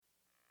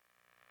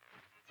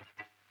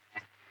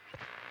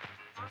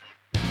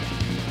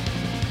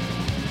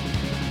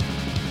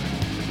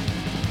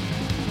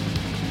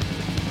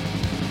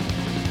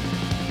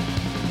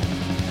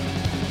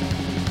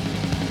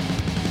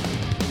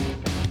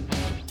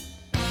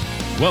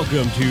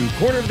Welcome to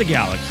Corner of the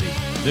Galaxy,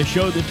 the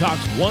show that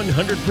talks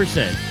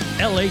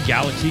 100% LA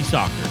Galaxy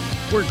soccer.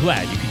 We're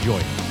glad you could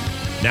join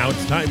us. Now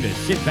it's time to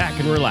sit back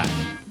and relax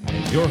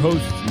as your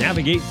hosts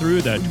navigate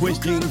through the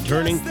twisting,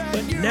 turning,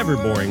 but never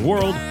boring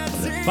world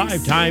of the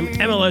five-time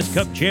MLS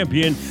Cup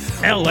champion,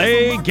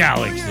 LA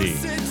Galaxy.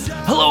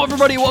 Hello,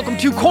 everybody. Welcome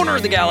to Corner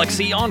of the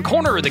Galaxy on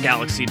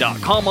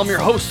cornerofthegalaxy.com. I'm your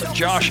host,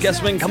 Josh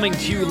Gessman, coming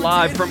to you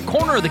live from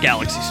Corner of the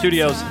Galaxy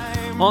Studios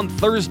on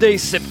Thursday,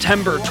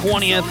 September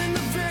 20th.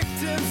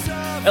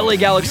 LA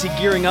Galaxy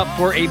gearing up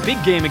for a big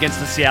game against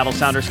the Seattle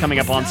Sounders coming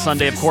up on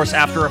Sunday, of course,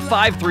 after a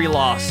 5-3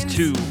 loss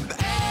to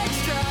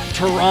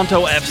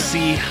Toronto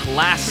FC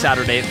last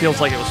Saturday. It feels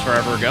like it was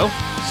forever ago.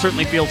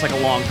 Certainly feels like a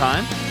long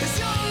time.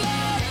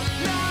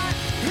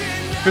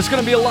 There's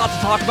going to be a lot to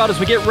talk about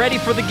as we get ready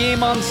for the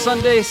game on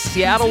Sunday.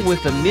 Seattle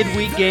with a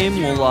midweek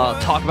game. We'll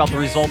talk about the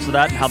results of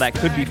that and how that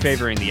could be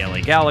favoring the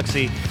LA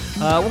Galaxy.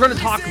 We're going to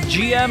talk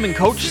GM and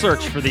coach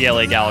search for the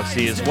LA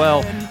Galaxy as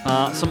well.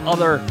 Some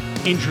other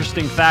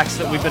interesting facts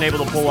that we've been able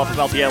to pull up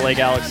about the LA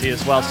Galaxy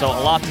as well. So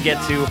a lot to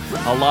get to,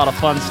 a lot of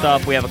fun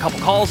stuff. We have a couple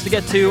calls to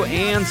get to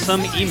and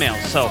some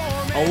emails. So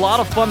a lot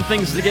of fun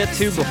things to get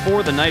to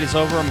before the night is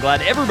over. I'm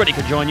glad everybody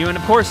could join you. And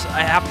of course,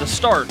 I have to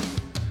start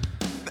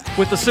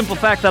with the simple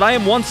fact that I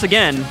am once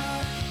again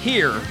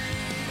here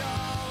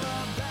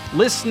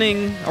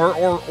listening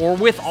or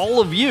with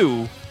all of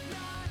you,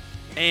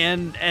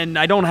 and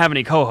I don't have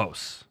any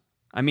co-hosts.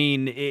 I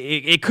mean,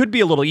 it could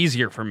be a little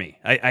easier for me,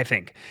 I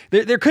think.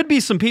 There could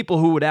be some people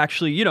who would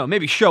actually,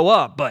 maybe show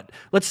up, but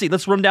let's see.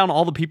 Let's run down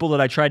all the people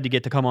that I tried to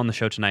get to come on the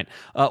show tonight.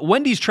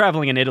 Wendy's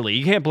traveling in Italy.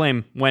 You can't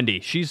blame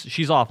Wendy.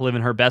 She's off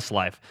living her best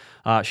life.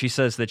 She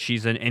says that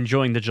she's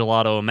enjoying the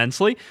gelato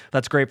immensely.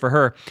 That's great for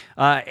her.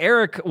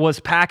 Eric was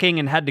packing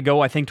and had to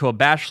go, I think, to a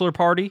bachelor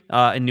party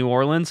in New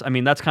Orleans. I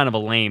mean, that's kind of a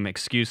lame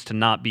excuse to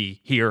not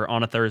be here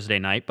on a Thursday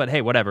night, but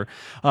hey, whatever.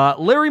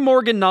 Larry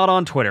Morgan not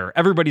on Twitter.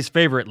 Everybody's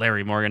favorite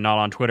Larry Morgan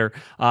not on Twitter.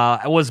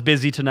 Was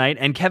busy tonight.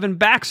 And Kevin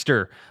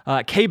Baxter,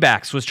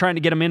 K-Bax, was trying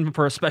to get him in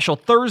for a special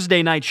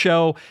Thursday night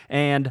show.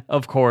 And,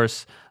 of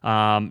course,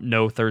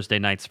 no Thursday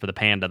nights for the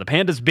Panda. The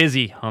Panda's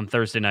busy on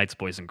Thursday nights,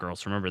 boys and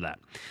girls. Remember that.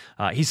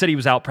 He said he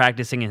was out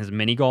practicing in his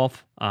mini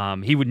golf.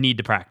 He would need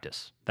to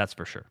practice. That's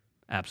for sure.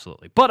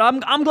 Absolutely. But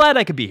I'm glad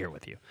I could be here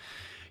with you.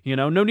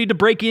 No need to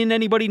break in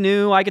anybody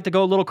new. I get to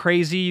go a little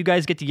crazy. You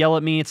guys get to yell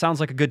at me. It sounds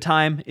like a good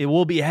time. It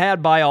will be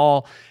had by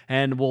all,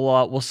 and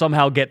we'll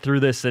somehow get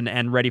through this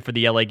and ready for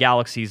the LA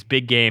Galaxy's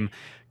big game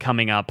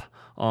coming up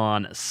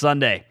on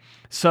Sunday.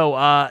 So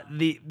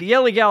the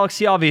LA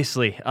Galaxy,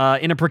 obviously,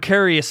 in a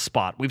precarious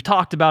spot. We've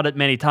talked about it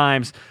many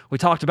times. We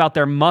talked about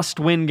their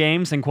must-win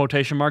games, in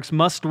quotation marks,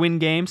 must-win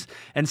games,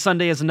 and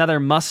Sunday is another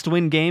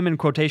must-win game, in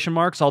quotation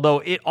marks, although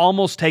it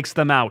almost takes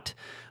them out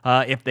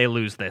if they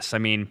lose this. I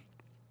mean,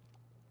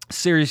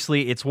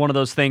 seriously, it's one of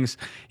those things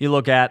you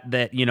look at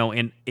that,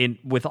 in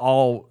with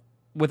all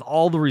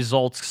the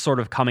results sort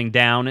of coming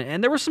down,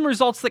 and there were some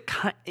results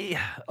that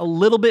a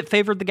little bit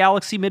favored the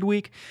Galaxy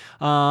midweek.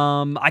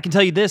 I can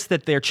tell you this,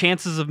 that their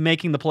chances of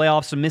making the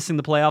playoffs and missing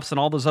the playoffs and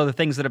all those other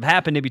things that have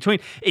happened in between,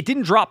 it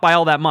didn't drop by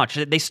all that much.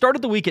 They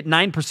started the week at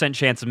 9%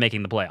 chance of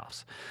making the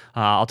playoffs.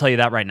 I'll tell you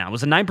that right now. It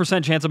was a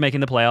 9% chance of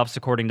making the playoffs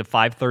according to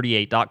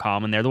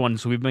 538.com, and they're the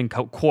ones we've been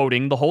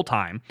quoting the whole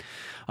time.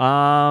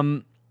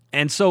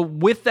 And so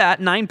with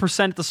that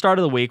 9% at the start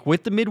of the week,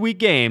 with the midweek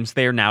games,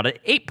 they are now to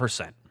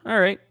 8%. All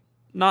right.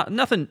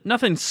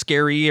 Nothing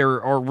scary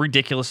or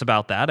ridiculous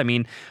about that. I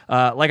mean,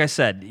 like I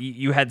said,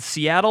 you had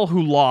Seattle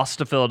who lost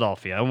to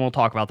Philadelphia, and we'll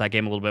talk about that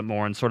game a little bit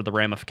more and sort of the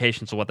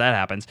ramifications of what that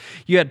happens.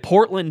 You had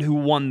Portland who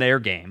won their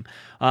game.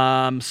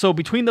 So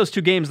between those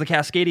two games, the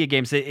Cascadia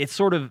games,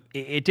 it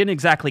didn't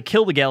exactly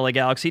kill the LA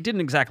Galaxy. It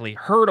didn't exactly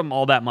hurt them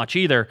all that much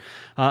either.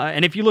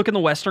 And if you look in the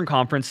Western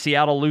Conference,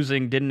 Seattle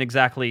losing didn't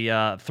exactly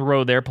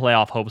throw their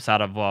playoff hopes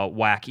out of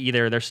whack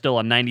either. There's still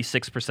a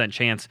 96%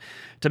 chance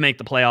to make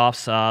the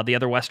playoffs. The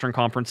other Western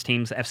Conference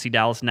teams, FC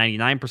Dallas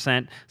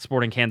 99%,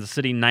 Sporting Kansas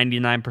City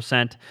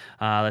 99%.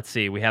 Let's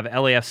see, we have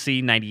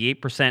LAFC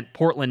 98%,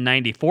 Portland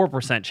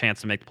 94%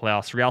 chance to make the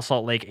playoffs, Real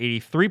Salt Lake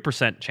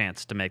 83%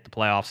 chance to make the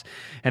playoffs.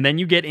 And then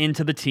you get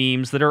into the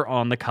teams that are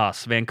on the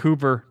cusp.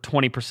 Vancouver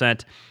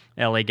 20%,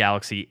 LA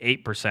Galaxy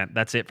 8%.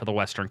 That's it for the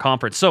Western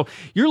Conference. So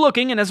you're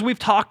looking, and as we've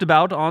talked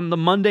about on the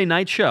Monday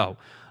night show,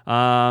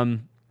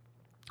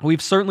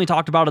 we've certainly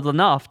talked about it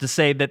enough to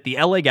say that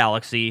the LA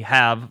Galaxy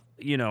have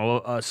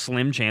a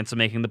slim chance of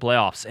making the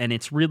playoffs. And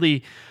it's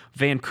really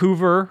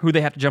Vancouver who they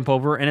have to jump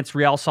over, and it's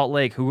Real Salt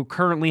Lake who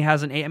currently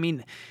has an 8. I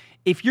mean,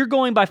 if you're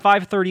going by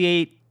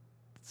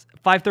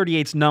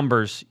 538's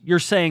numbers, you're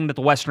saying that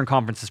the Western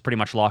Conference is pretty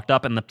much locked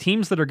up, and the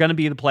teams that are going to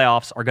be in the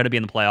playoffs are going to be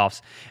in the playoffs.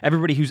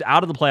 Everybody who's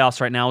out of the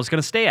playoffs right now is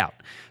going to stay out.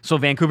 So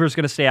Vancouver's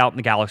going to stay out, and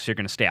the Galaxy are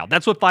going to stay out.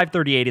 That's what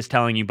 538 is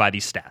telling you by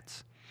these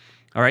stats.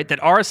 All right, that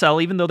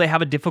RSL, even though they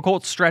have a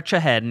difficult stretch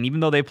ahead, and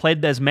even though they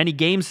played as many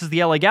games as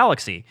the LA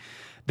Galaxy,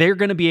 They're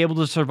going to be able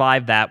to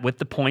survive that with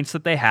the points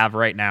that they have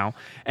right now,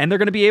 and they're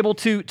going to be able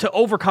to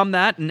overcome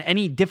that and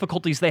any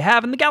difficulties they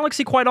have. And the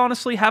Galaxy, quite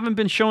honestly, haven't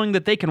been showing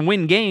that they can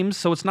win games,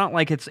 so it's not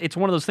like it's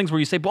one of those things where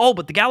you say, oh,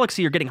 but the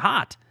Galaxy are getting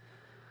hot.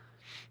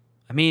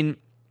 I mean,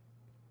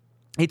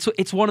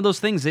 it's one of those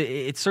things.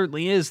 It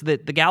certainly is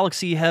that the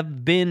Galaxy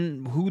have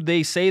been who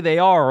they say they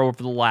are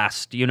over the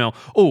last,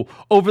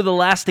 over the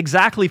last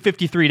exactly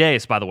 53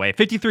 days, by the way.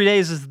 53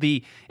 days is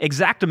the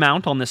exact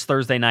amount on this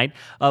Thursday night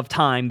of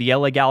time the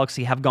LA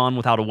Galaxy have gone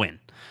without a win.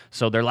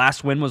 So their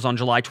last win was on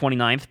July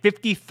 29th,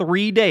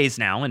 53 days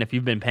now. And if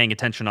you've been paying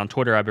attention on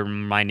Twitter, I've been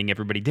reminding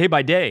everybody day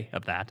by day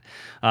of that.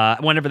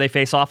 Whenever they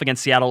face off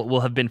against Seattle, it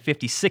will have been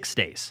 56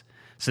 days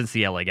since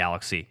the LA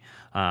Galaxy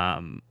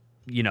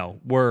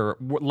we're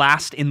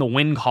last in the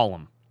win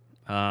column,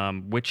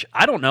 which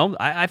I don't know.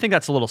 I think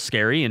that's a little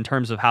scary in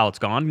terms of how it's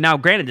gone. Now,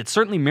 granted, it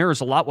certainly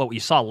mirrors a lot what we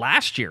saw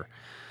last year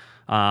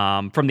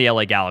from the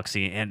LA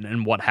Galaxy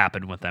and what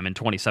happened with them in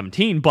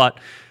 2017, but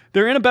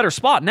they're in a better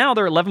spot now.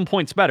 They're 11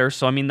 points better,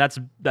 so I mean that's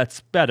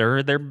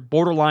better. They're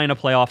borderline a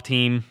playoff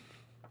team,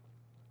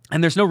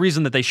 and there's no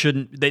reason that they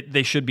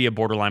should be a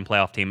borderline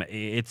playoff team.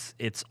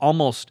 It's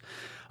almost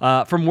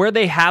from where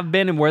they have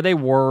been and where they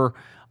were.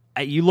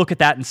 You look at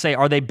that and say,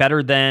 are they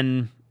better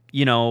than,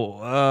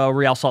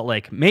 Real Salt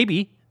Lake?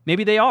 Maybe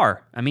they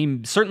are. I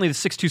mean, certainly the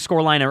 6-2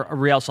 scoreline of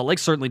Real Salt Lake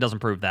certainly doesn't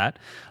prove that.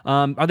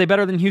 Are they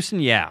better than Houston?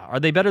 Yeah.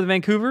 Are they better than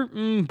Vancouver?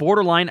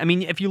 Borderline. I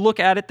mean, if you look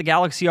at it, the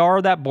Galaxy are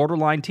that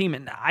borderline team,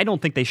 and I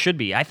don't think they should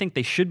be. I think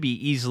they should be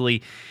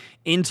easily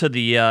into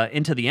the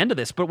end of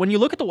this. But when you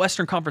look at the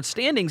Western Conference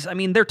standings, I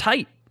mean, they're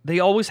tight.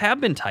 They always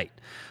have been tight.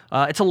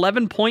 It's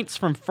 11 points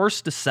from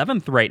 1st to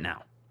 7th right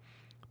now.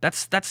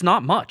 That's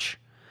not much.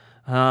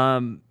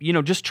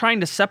 Just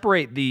trying to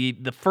separate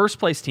the first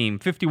place team,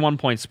 51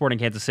 points, Sporting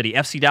Kansas City,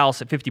 FC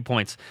Dallas at 50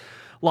 points,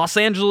 Los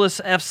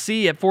Angeles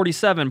FC at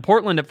 47,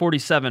 Portland at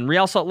 47,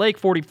 Real Salt Lake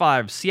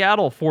 45,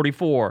 Seattle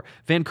 44,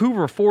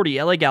 Vancouver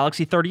 40, LA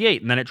Galaxy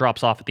 38, and then it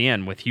drops off at the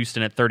end with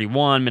Houston at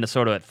 31,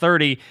 Minnesota at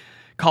 30,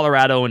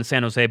 Colorado and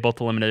San Jose both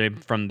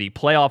eliminated from the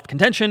playoff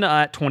contention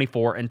at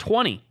 24 and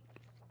 20.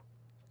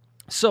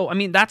 So, I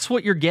mean, that's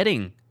what you're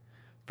getting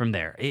from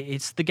there.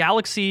 It's the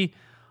Galaxy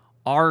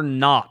are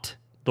not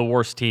the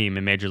worst team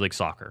in Major League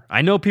Soccer.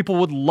 I know people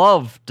would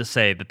love to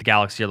say that the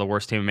Galaxy are the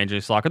worst team in Major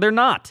League Soccer. They're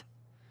not.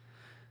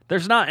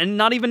 There's not, and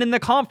not even in the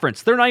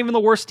conference. They're not even the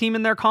worst team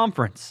in their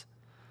conference.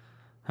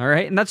 All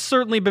right, and that's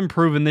certainly been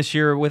proven this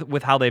year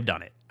with how they've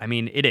done it. I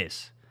mean, it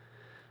is.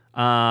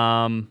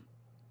 The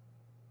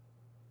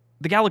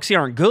Galaxy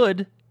aren't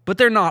good, but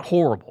they're not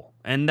horrible.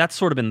 And that's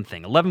sort of been the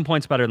thing. 11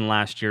 points better than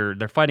last year.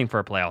 They're fighting for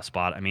a playoff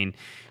spot. I mean,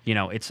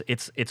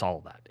 it's all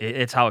of that.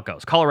 It's how it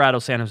goes. Colorado,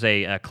 San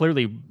Jose,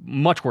 clearly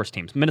much worse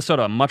teams.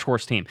 Minnesota, a much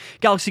worse team.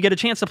 Galaxy get a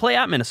chance to play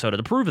at Minnesota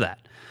to prove that.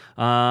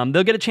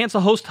 They'll get a chance to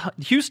host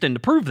Houston to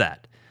prove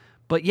that.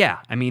 But yeah,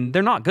 I mean,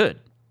 they're not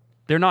good.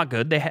 They're not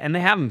good, they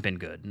haven't been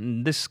good.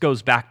 And this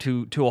goes back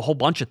to a whole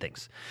bunch of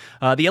things.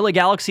 The LA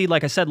Galaxy,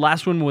 like I said,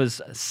 last one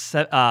was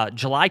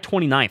July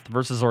 29th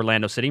versus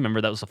Orlando City.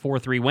 Remember, that was a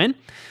 4-3 win.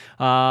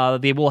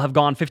 They will have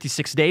gone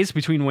 56 days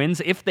between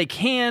wins if they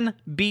can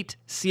beat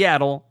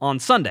Seattle on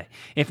Sunday.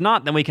 If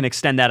not, then we can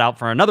extend that out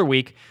for another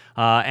week,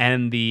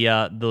 and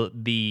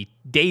the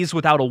days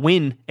without a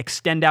win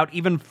extend out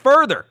even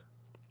further.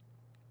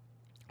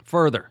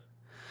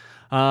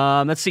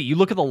 Let's see. You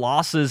look at the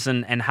losses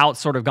and how it's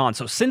sort of gone.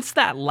 So since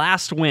that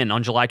last win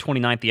on July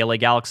 29th, the LA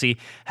Galaxy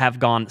have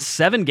gone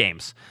 7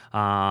 games.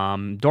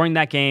 During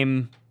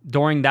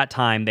that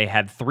time, they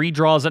had 3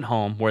 draws at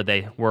home where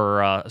they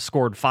were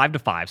scored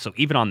 5-5. So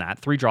even on that,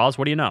 3 draws,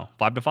 what do you know?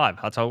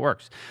 5-5. That's how it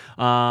works.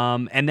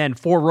 And then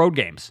 4 road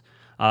games,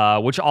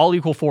 which all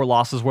equal 4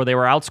 losses where they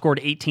were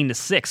outscored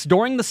 18-6.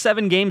 During the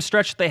 7-game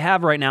stretch they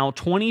have right now,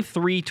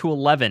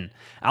 23-11.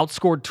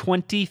 Outscored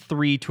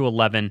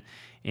 23-11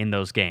 in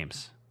those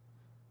games.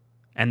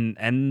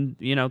 And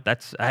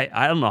that's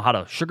I don't know how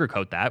to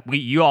sugarcoat that.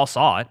 You all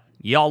saw it.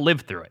 You all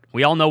lived through it.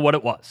 We all know what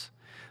it was.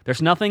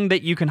 There's nothing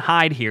that you can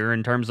hide here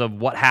in terms of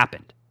what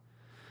happened.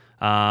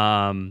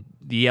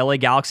 The LA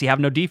Galaxy have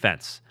no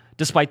defense,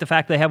 despite the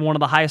fact they have one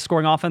of the highest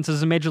scoring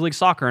offenses in Major League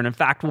Soccer, and in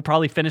fact will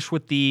probably finish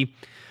with the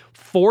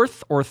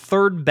 4th or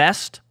 3rd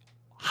best,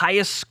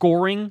 highest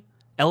scoring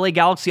LA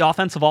Galaxy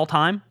offense of all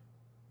time.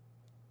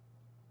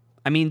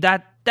 I mean,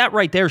 that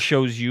right there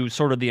shows you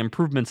sort of the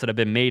improvements that have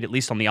been made, at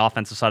least on the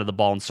offensive side of the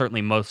ball, and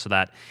certainly most of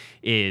that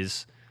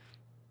is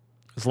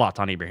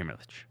Zlatan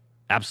Ibrahimovic.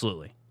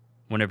 Absolutely.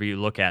 Whenever you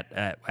look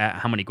at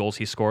how many goals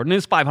he scored. And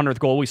his 500th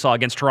goal we saw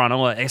against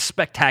Toronto, is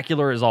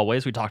spectacular as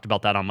always. We talked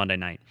about that on Monday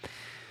night.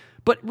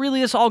 But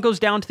really, this all goes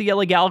down to the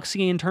LA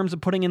Galaxy in terms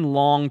of putting in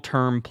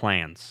long-term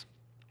plans.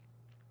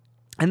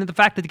 And the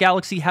fact that the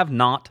Galaxy have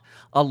not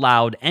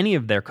allowed any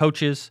of their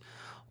coaches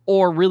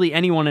or really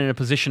anyone in a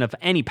position of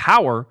any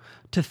power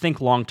to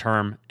think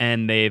long-term,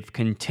 and they've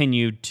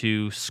continued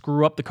to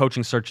screw up the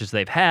coaching searches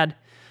they've had,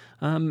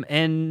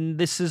 and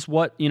this is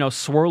what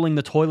swirling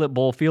the toilet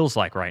bowl feels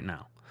like right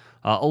now.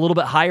 A little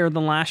bit higher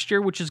than last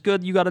year, which is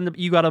good. You got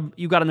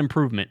an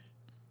improvement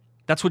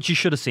That's what you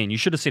should have seen. You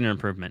should have seen an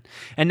improvement.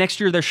 And next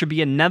year, there should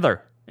be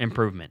another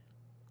improvement.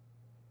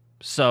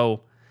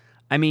 So,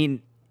 I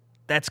mean,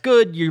 that's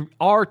good. You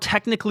are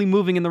technically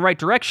moving in the right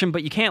direction,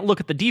 but you can't look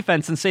at the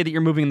defense and say that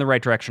you're moving in the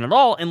right direction at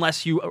all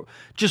unless you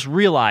just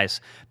realize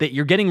that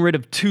you're getting rid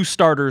of 2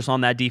 starters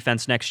on that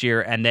defense next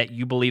year and that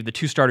you believe the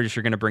 2 starters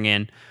you're going to bring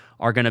in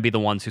are going to be the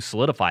ones who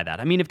solidify that.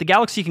 I mean, if the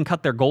Galaxy can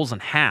cut their goals in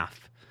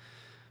half,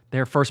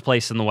 they're first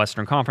place in the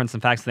Western Conference. In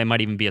fact, they might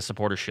even be a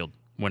Supporters' Shield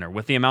winner.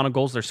 With the amount of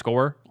goals they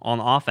score on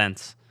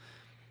offense,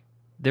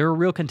 they're a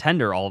real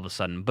contender all of a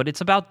sudden. But it's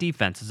about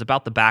defense. It's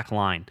about the back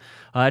line.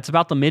 It's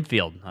about the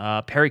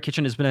midfield. Perry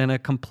Kitchen has been a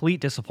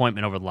complete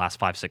disappointment over the last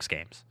 5-6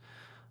 games.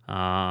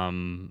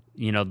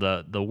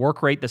 The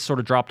work rate that's sort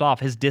of dropped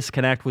off, his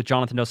disconnect with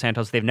Jonathan Dos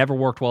Santos, they've never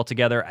worked well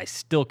together. I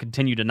still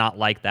continue to not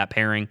like that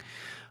pairing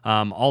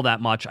all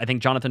that much. I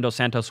think Jonathan Dos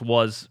Santos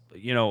was,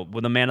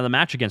 with a man of the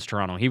match against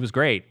Toronto. He was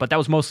great, but that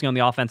was mostly on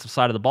the offensive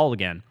side of the ball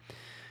again.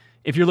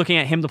 If you're looking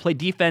at him to play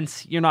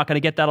defense, you're not going to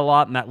get that a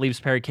lot, and that leaves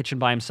Perry Kitchen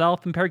by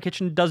himself. And Perry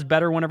Kitchen does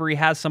better whenever he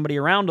has somebody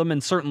around him,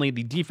 and certainly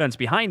the defense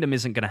behind him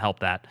isn't going to help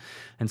that.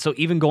 And so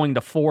even going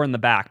to 4 in the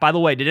back. By the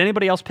way, did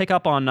anybody else pick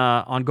up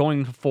on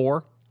going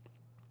 4?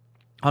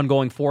 On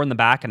going 4 in the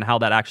back and how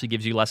that actually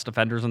gives you less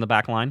defenders in the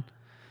back line?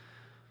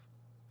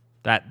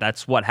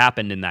 That's what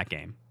happened in that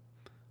game.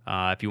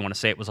 If you want to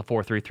say it was a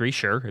 4-3-3,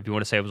 sure. If you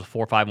want to say it was a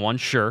 4-5-1,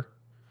 sure.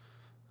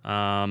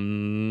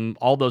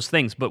 All those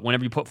things. But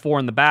whenever you put 4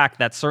 in the back,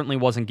 that certainly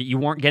you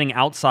weren't getting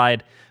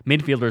outside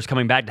midfielders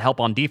coming back to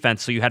help on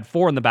defense. So you had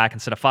 4 in the back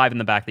instead of 5 in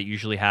the back that you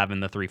usually have in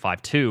the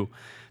 3-5-2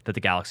 that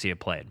the Galaxy have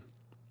played.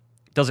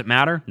 Does it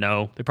matter?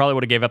 No. They probably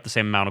would have gave up the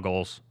same amount of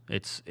goals.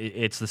 It's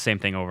the same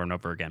thing over and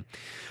over again.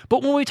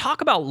 But when we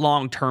talk about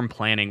long-term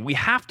planning, we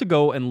have to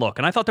go and look.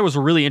 And I thought there was a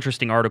really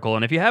interesting article.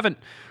 And if you haven't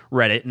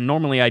read it, and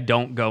normally I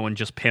don't go and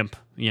just pimp,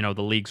 the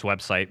league's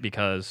website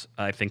because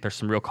I think there's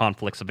some real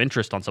conflicts of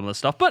interest on some of this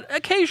stuff. But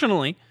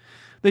occasionally,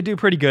 they do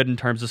pretty good in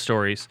terms of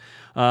stories.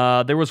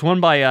 There was one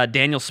by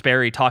Daniel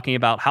Sperry talking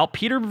about how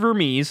Peter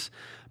Vermes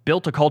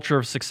built a culture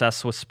of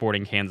success with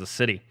Sporting Kansas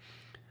City.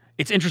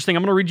 It's interesting.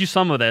 I'm going to read you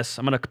some of this.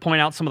 I'm going to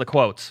point out some of the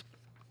quotes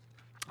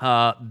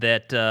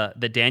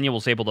that Daniel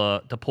was able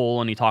to pull,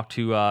 and he talked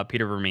to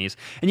Peter Vermes.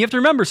 And you have to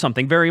remember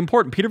something very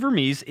important. Peter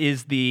Vermes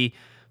is the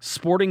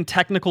sporting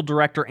technical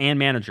director and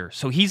manager.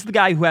 So he's the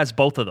guy who has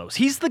both of those.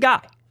 He's the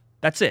guy.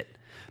 That's it.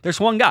 There's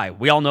one guy.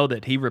 We all know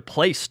that he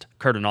replaced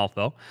Curt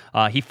Onalfo.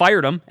 He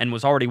fired him and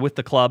was already with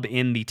the club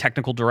in the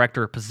technical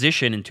director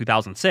position in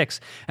 2006,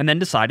 and then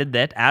decided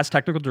that as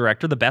technical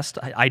director, the best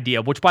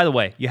idea, which, by the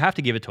way, you have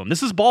to give it to him.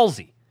 This is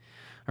ballsy.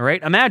 All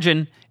right.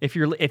 Imagine if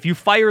you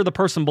fire the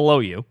person below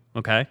you,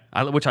 okay,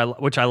 which I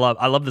love.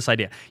 I love this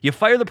idea. You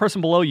fire the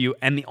person below you,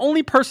 and the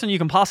only person you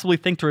can possibly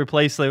think to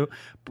replace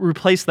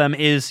them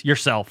is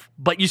yourself.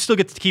 But you still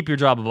get to keep your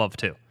job above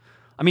too.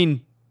 I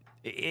mean,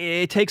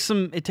 it takes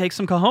some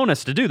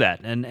cojones to do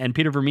that, and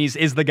Peter Vermes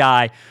is the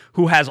guy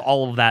who has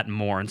all of that and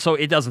more. And so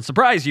it doesn't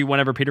surprise you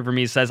whenever Peter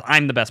Vermes says,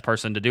 "I'm the best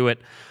person to do it.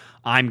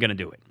 I'm going to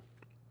do it."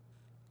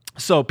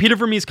 So Peter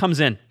Vermes comes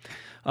in.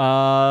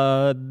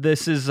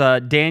 This is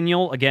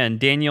Daniel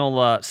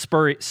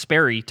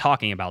Sperry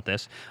talking about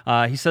this.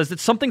 He says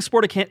it's something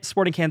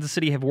Sporting Kansas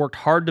City have worked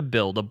hard to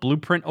build, a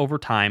blueprint over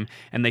time,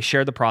 and they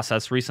shared the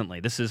process recently.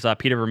 This is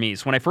Peter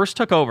Vermes. When I first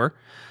took over,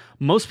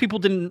 most people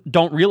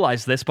don't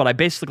realize this, but I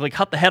basically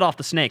cut the head off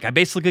the snake. I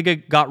basically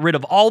got rid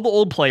of all the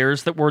old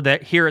players that were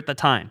here at the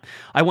time.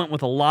 I went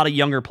with a lot of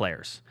younger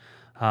players.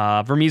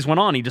 Vermes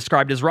went on. He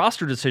described his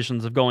roster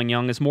decisions of going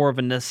young as more of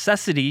a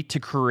necessity to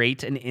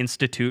create and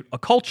institute a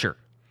culture.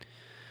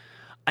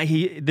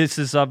 This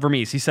is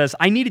Vermes. He says,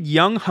 I needed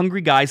young,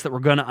 hungry guys that were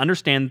going to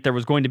understand that there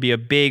was going to be a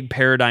big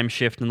paradigm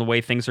shift in the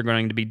way things are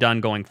going to be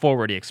done going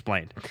forward, he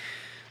explained.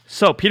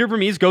 So Peter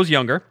Vermes goes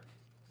younger,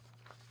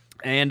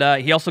 and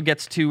he also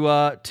gets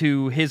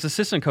to his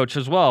assistant coach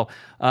as well.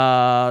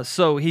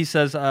 So he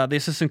says, the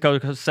assistant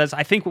coach says,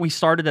 I think when we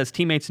started as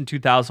teammates in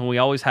 2000, we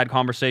always had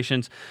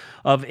conversations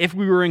of if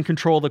we were in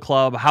control of the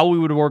club, how we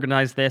would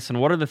organize this,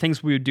 and what are the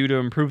things we would do to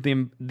improve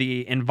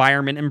the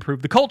environment,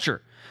 improve the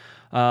culture.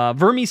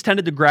 Vermes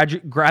tended to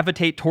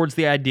gravitate towards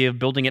the idea of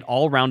building it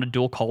all around a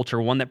dual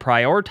culture, one that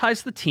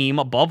prioritized the team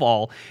above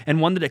all, and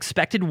one that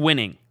expected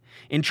winning.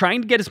 In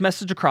trying to get his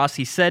message across,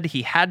 he said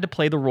he had to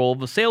play the role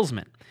of a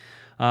salesman.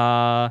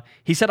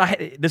 He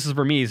said, this is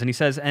Vermes, and he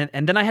says,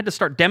 and then I had to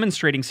start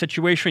demonstrating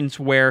situations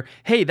where,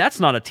 hey, that's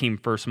not a team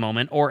first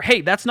moment, or hey,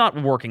 that's not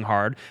working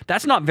hard,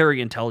 that's not very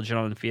intelligent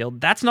on the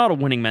field, that's not a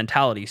winning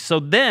mentality. So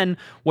then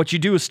what you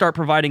do is start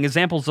providing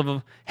examples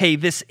of, hey,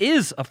 this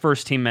is a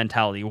first team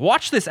mentality.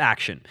 Watch this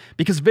action,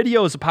 because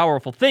video is a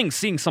powerful thing.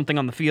 Seeing something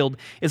on the field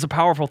is a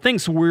powerful thing,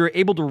 so we were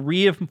able to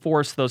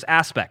reinforce those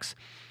aspects.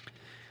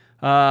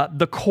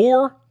 The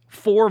core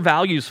 4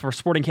 values for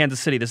Sporting Kansas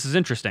City, this is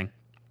interesting.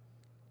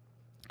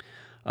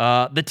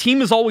 The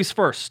team is always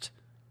first.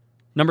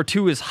 Number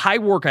 2 is high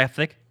work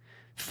ethic.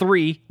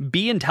 3,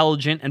 be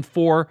intelligent. And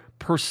 4,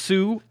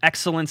 pursue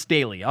excellence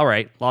daily. All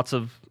right, lots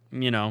of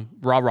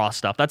rah-rah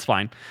stuff. That's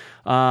fine.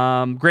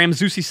 Graham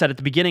Zusi said at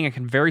the beginning, I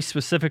can very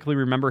specifically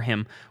remember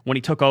him when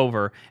he took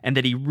over, and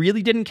that he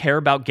really didn't care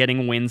about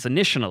getting wins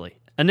initially.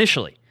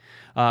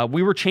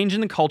 We were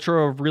changing the culture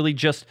of really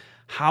just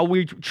how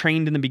we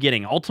trained in the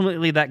beginning.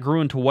 Ultimately, that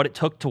grew into what it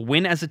took to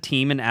win as a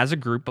team and as a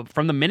group. But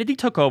from the minute he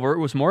took over, it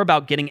was more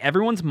about getting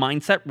everyone's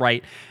mindset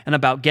right and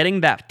about getting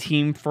that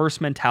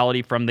team-first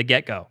mentality from the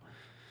get-go.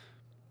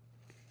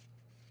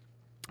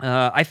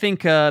 I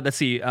think, Matt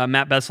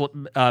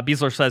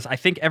Biesler says, I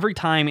think every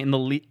team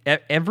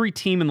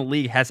in the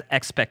league has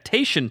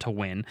expectation to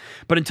win,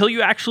 but until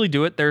you actually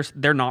do it,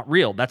 they're not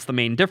real. That's the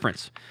main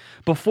difference.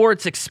 Before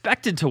it's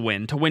expected to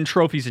win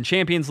trophies in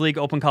Champions League,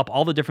 Open Cup,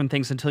 all the different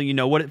things until you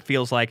know what it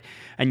feels like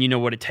and you know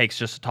what it takes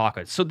just to talk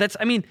it. So it's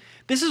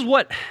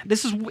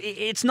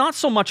not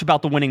so much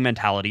about the winning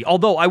mentality,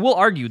 although I will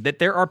argue that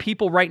there are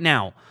people right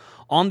now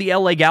on the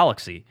LA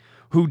Galaxy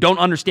who don't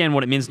understand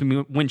what it means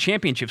to win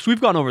championships.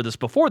 We've gone over this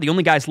before. The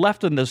only guys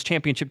left in those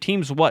championship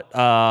teams,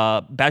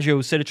 Baggio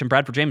Sidic and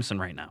Bradford Jamieson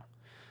right now.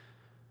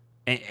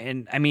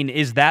 And I mean,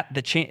 is that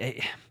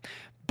the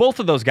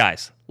both of those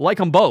guys, like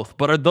them both,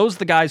 but are those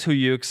the guys who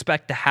you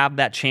expect to have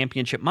that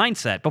championship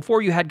mindset?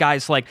 Before you had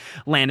guys like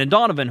Landon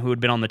Donovan, who had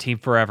been on the team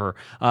forever.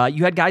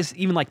 You had guys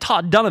even like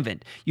Todd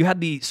Donovan. You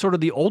had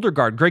the older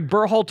guard, Greg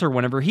Berhalter,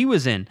 whenever he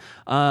was in.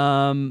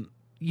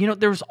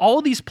 There's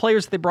all these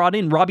players they brought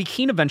in. Robbie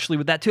Keane eventually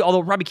with that too, although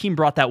Robbie Keane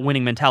brought that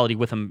winning mentality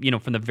with him,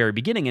 from the very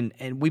beginning.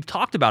 And we've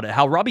talked about it,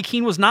 how Robbie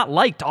Keane was not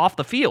liked off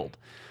the field,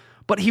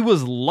 but he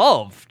was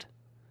loved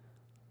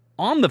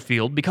on the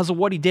field because of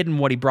what he did and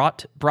what he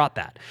brought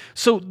that.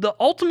 So the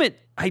ultimate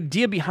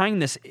idea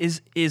behind this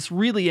is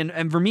really, and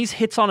Vermees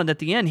hits on it at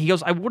the end. He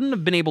goes, I wouldn't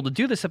have been able to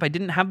do this if I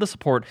didn't have the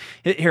support.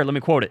 Here, let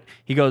me quote it.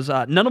 He goes,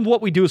 none of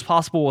what we do is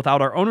possible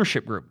without our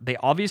ownership group. They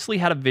obviously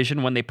had a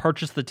vision when they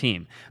purchased the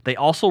team. They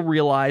also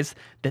realized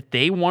that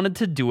they wanted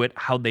to do it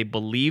how they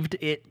believed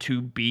it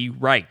to be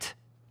right.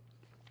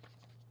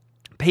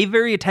 Pay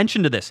very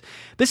attention to this.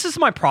 This is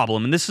my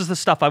problem, and this is the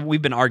stuff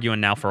we've been arguing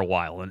now for a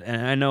while.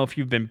 And I know if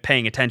you've been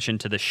paying attention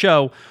to the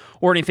show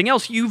or anything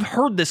else, you've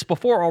heard this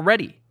before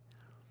already.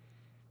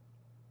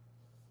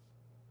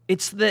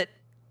 It's that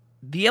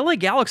the LA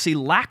Galaxy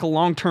lack a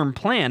long-term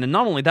plan, and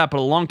not only that, but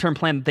a long-term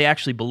plan that they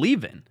actually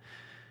believe in.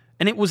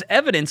 And it was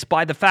evidenced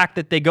by the fact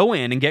that they go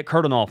in and get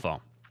Curt Onalfo,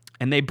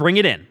 and they bring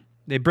it in.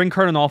 They bring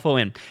Curt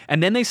Onalfo in,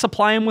 and then they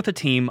supply him with a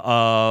team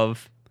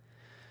of,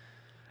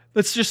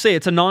 let's just say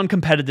it's a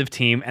non-competitive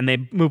team, and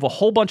they move a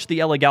whole bunch of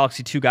the LA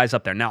Galaxy 2 guys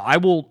up there. Now,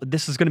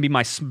 this is going to be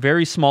my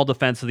very small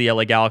defense of the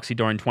LA Galaxy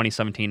during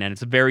 2017, and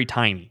it's very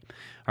tiny.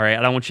 All right,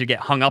 I don't want you to get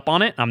hung up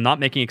on it. I'm not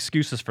making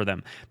excuses for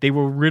them. They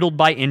were riddled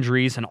by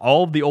injuries, and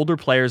all of the older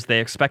players they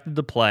expected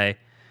to play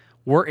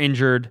were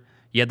injured.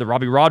 You had the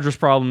Robbie Rogers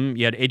problem.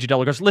 You had AJ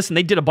Delagarcia. Listen,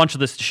 they did a bunch of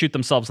this to shoot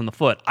themselves in the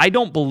foot. I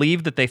don't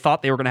believe that they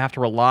thought they were going to have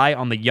to rely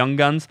on the young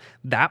guns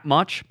that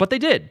much, but they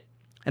did.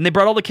 And they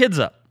brought all the kids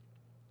up.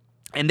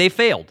 And they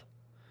failed.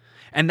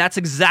 And that's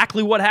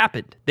exactly what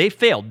happened. They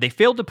failed. They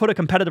failed to put a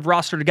competitive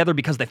roster together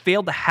because they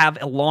failed to have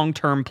a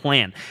long-term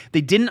plan.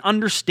 They didn't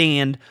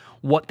understand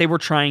what they were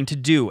trying to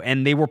do,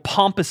 and they were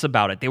pompous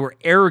about it. They were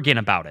arrogant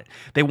about it.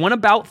 They went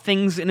about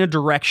things in a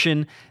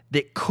direction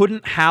that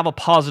couldn't have a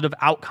positive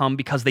outcome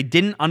because they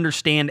didn't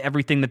understand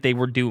everything that they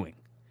were doing.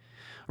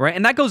 Right?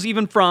 And that goes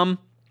even from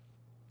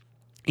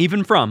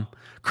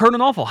Curt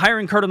Onalfo,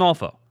 hiring Curt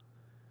Onalfo.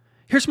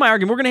 Here's my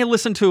argument. We're going to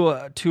listen to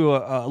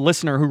a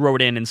listener who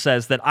wrote in and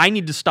says that I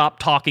need to stop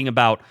talking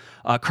about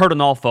Curt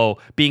Onalfo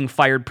being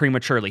fired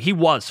prematurely. He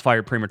was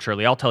fired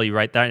prematurely. I'll tell you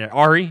right there.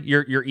 Ari,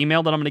 your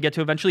email that I'm going to get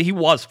to eventually, he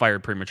was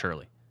fired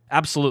prematurely.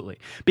 Absolutely.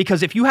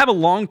 Because if you have a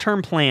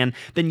long-term plan,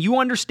 then you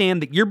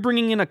understand that you're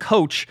bringing in a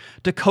coach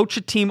to coach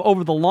a team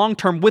over the long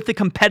term with the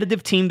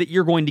competitive team that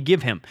you're going to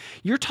give him.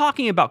 You're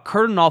talking about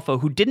Curt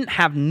Onalfo, who didn't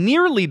have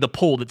nearly the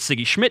pull that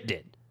Sigi Schmidt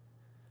did.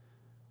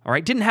 All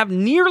right, didn't have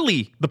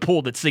nearly the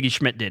pull that Sigi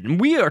Schmidt did.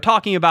 And we are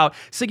talking about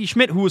Sigi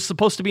Schmidt, who was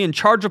supposed to be in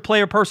charge of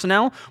player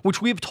personnel,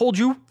 which we have told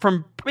you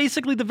from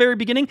basically the very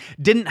beginning,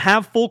 didn't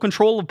have full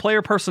control of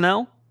player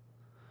personnel.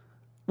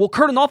 Well,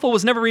 Curt Onalfo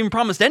was never even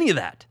promised any of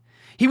that.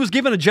 He was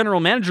given a general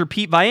manager,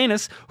 Pete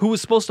Vagenas, who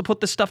was supposed to put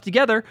this stuff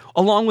together,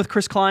 along with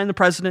Chris Klein, the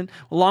president,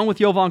 along with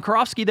Jovan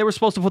Kirovski. They were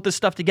supposed to put this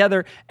stuff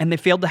together, and they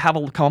failed to have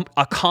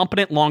a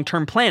competent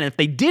long-term plan. If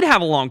they did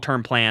have a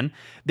long-term plan,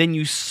 then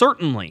you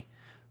certainly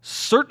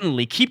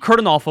keep Curt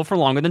Onalfo for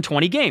longer than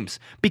 20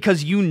 games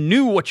because you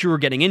knew what you were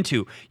getting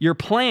into. Your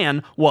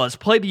plan was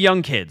play the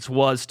young kids,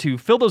 was to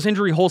fill those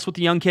injury holes with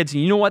the young kids.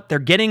 And you know what? They're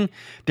getting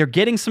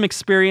some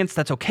experience.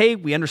 That's okay.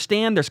 We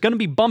understand there's going to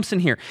be bumps in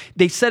here.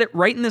 They said it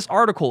right in this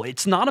article.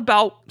 It's not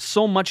about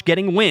so much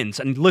getting wins.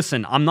 And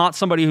listen, I'm not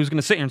somebody who's going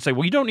to sit here and say,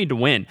 well, you don't need to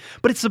win.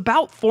 But it's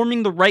about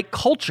forming the right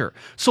culture.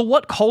 So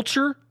what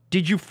culture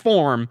did you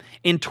form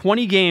in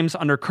 20 games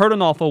under Curt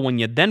Onalfo when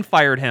you then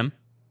fired him?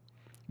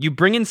 You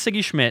bring in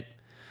Sigi Schmidt,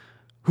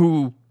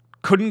 who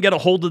couldn't get a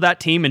hold of that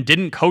team and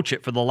didn't coach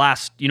it for the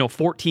last,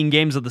 14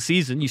 games of the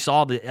season. You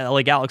saw the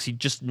LA Galaxy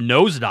just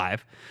nosedive.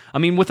 I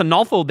mean, with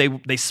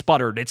Analfo, they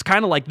sputtered. It's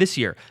kind of like this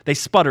year. They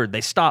sputtered, they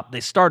stopped,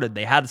 they started.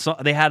 They had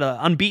an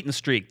unbeaten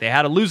streak. They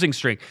had a losing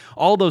streak.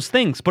 All those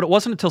things. But it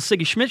wasn't until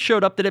Siggy Schmidt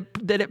showed up that it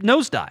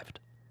nosedived.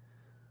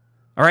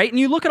 All right? And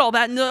you look at all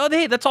that and,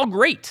 hey, that's all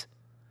great.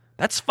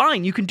 That's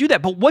fine. You can do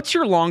that. But what's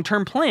your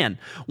long-term plan?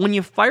 When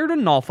you fired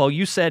Analfo,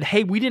 you said,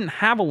 hey, we didn't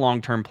have a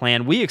long-term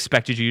plan. We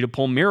expected you to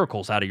pull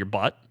miracles out of your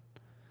butt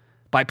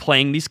by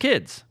playing these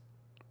kids.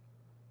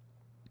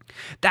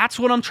 That's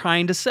what I'm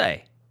trying to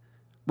say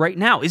right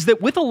now, is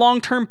that with a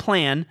long-term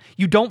plan,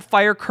 you don't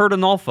fire Curt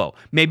Analfo.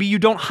 Maybe you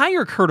don't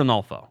hire Curt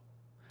Analfo.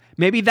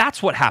 Maybe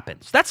that's what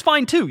happens. That's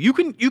fine too. You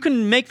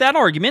can make that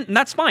argument, and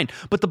that's fine.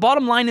 But the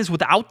bottom line is,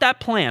 without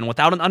that plan,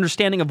 without an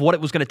understanding of what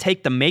it was going to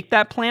take to make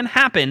that plan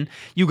happen,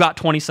 you got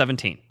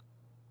 2017.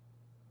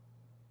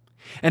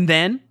 And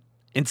then,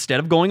 instead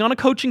of going on a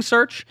coaching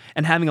search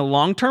and having a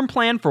long-term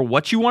plan for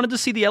what you wanted to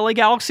see the LA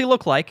Galaxy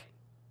look like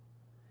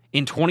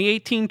in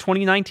 2018,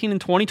 2019,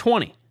 and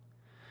 2020,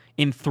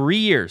 in 3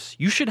 years,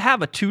 you should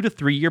have a 2 to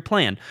 3 year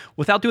plan.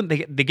 Without doing,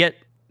 they get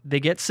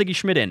Siggy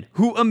Schmidt in,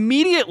 who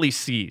immediately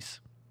sees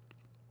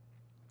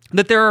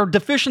that there are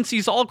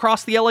deficiencies all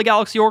across the LA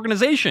Galaxy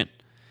organization.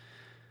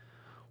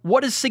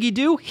 What does Siggy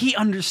do? He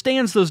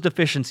understands those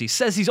deficiencies,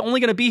 says he's only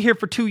going to be here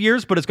for 2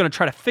 years, but is going to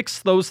try to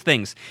fix those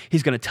things.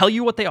 He's going to tell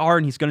you what they are,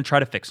 and he's going to try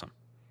to fix them.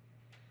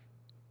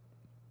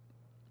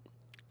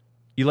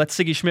 You let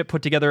Siggy Schmidt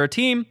put together a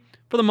team.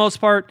 For the most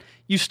part,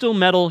 you still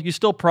meddle, you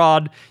still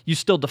prod, you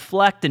still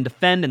deflect and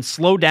defend and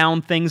slow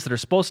down things that are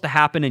supposed to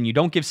happen, and you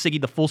don't give Siggy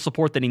the full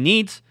support that he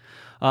needs.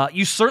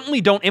 You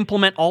certainly don't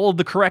implement all of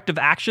the corrective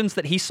actions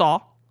that he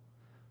saw.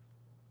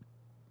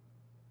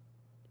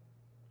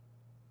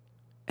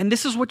 And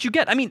this is what you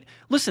get. I mean,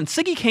 listen,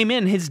 Siggy came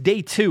in his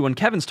day 2, and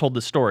Kevin's told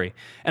this story.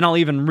 And I'll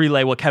even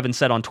relay what Kevin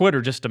said on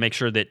Twitter just to make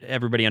sure that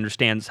everybody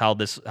understands how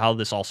this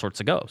all sorts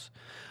of goes.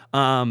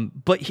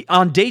 But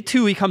on day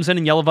 2, he comes in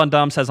and Jelle Van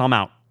Damme says, I'm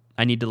out.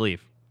 I need to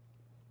leave.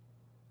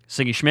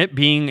 Siggy Schmidt,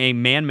 being a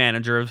man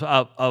manager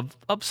of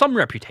some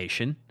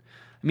reputation,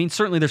 I mean,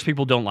 certainly there's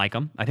people who don't like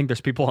him. I think there's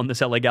people on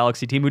this LA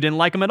Galaxy team who didn't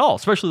like him at all,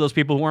 especially those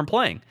people who weren't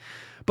playing.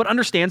 But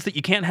understands that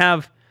you can't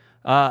have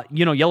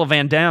Jelle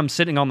Van Damme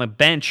sitting on the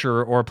bench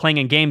or playing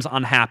in games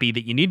unhappy,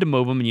 that you need to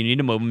move him,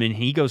 and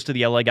he goes to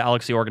the LA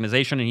Galaxy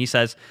organization and he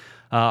says,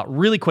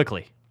 really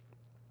quickly,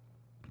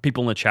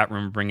 people in the chat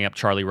room bringing up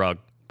Charlie Rugg,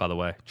 by the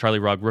way. Charlie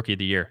Rugg, Rookie of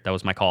the Year. That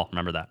was my call.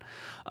 Remember that.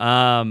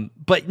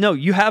 But no,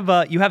 you have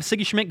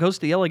Siggy Schmidt goes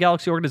to the LA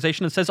Galaxy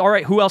organization and says, all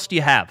right, who else do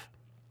you have?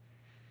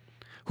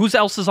 Who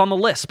else is on the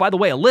list? By the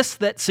way, a list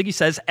that Siggy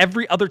says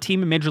every other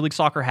team in Major League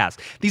Soccer has.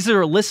 These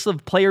are lists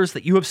of players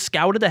that you have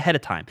scouted ahead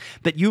of time,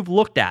 that you've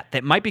looked at,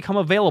 that might become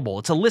available.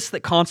 It's a list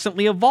that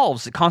constantly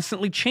evolves. It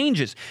constantly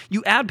changes.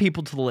 You add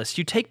people to the list.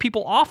 You take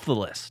people off the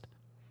list.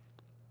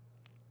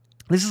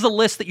 This is a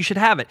list that you should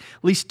have at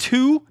least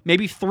 2,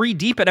 maybe 3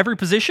 deep at every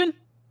position.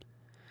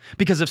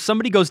 Because if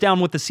somebody goes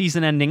down with a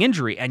season-ending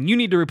injury and you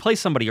need to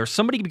replace somebody, or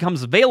somebody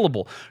becomes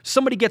available,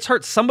 somebody gets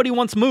hurt, somebody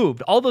wants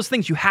moved, all those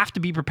things, you have to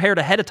be prepared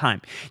ahead of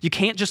time. You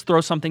can't just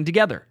throw something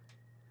together.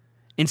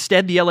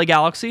 Instead, the LA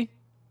Galaxy,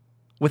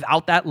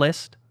 without that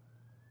list,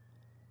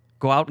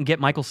 go out and get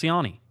Michael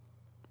Ciani.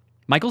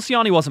 Michael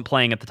Ciani wasn't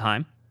playing at the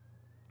time.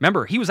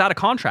 Remember, he was out of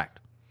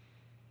contract.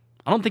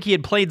 I don't think he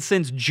had played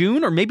since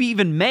June or maybe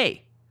even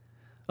May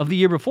of the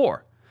year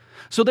before.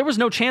 So there was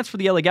no chance for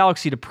the LA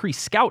Galaxy to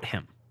pre-scout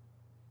him.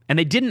 And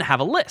they didn't have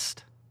a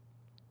list.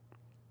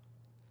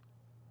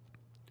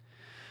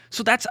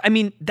 So that's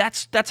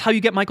how you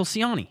get Michael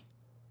Ciani.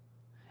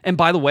 And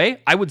by the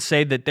way, I would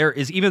say that there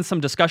is even some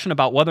discussion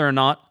about whether or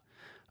not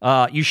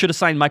you should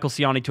assign Michael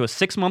Ciani to a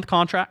 6-month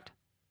contract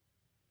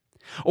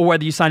or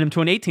whether you sign him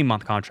to an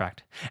 18-month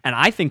contract. And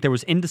I think there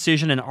was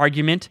indecision and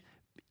argument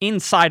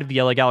inside of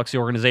the LA Galaxy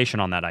organization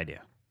on that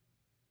idea.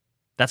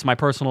 That's my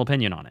personal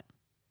opinion on it.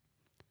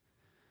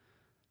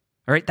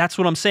 All right, that's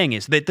what I'm saying,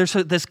 is that there's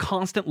this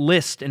constant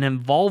list and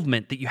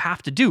involvement that you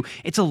have to do.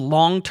 It's a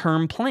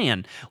long-term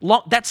plan.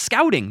 That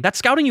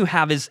scouting you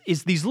have is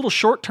these little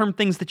short-term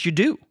things that you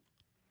do.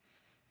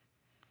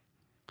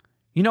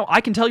 I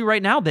can tell you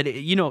right now that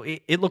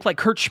it looked like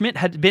Curt Schmidt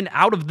had been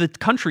out of the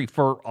country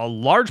for a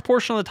large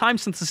portion of the time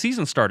since the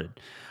season started.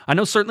 I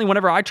know certainly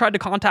whenever I tried to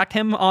contact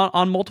him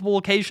on multiple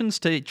occasions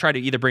to try to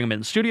either bring him in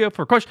the studio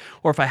for a question,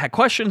 or if I had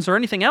questions or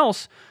anything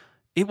else,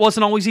 it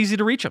wasn't always easy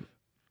to reach him.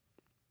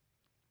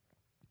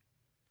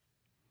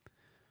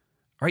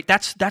 Right,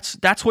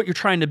 that's what you're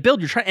trying to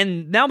build.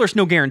 And now there's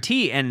no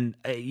guarantee. And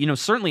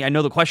certainly I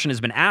know the question has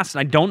been asked, and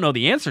I don't know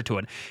the answer to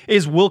it.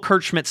 Is will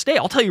Curt Schmidt stay?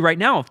 I'll tell you right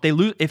now, if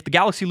the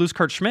Galaxy lose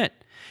Curt Schmidt,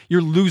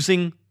 you're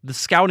losing the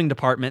scouting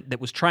department that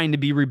was trying to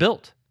be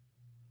rebuilt.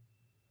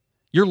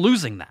 You're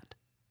losing that.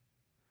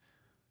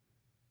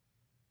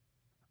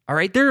 All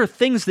right, there are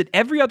things that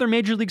every other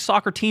Major League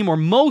Soccer team, or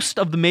most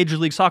of the Major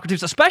League Soccer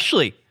teams,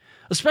 especially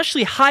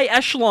high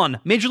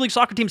echelon Major League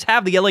Soccer teams,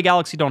 have, the LA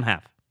Galaxy don't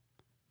have.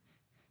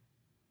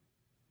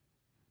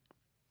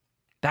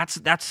 That's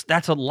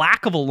a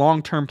lack of a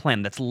long-term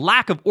plan. That's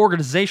lack of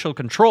organizational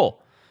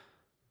control.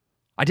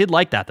 I did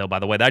like that, though, by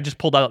the way. I just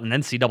pulled out an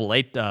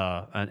NCAA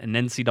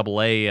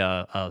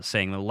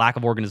saying the lack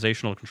of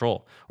organizational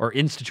control or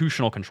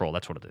institutional control.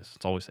 That's what it is.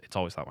 It's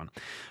always that one.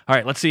 All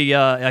right, let's see.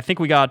 I think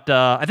we got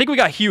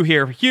Hugh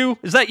here. Hugh,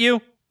 is that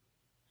you?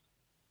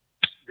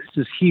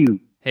 This is Hugh.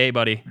 Hey,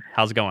 buddy.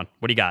 How's it going?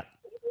 What do you got?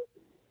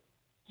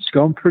 It's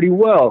going pretty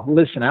well.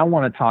 Listen, I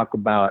want to talk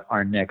about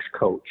our next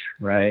coach,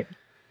 right?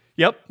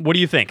 Yep. What do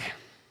you think?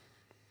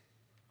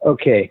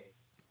 Okay.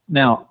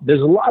 Now,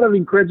 there's a lot of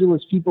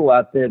incredulous people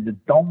out there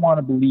that don't want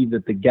to believe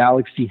that the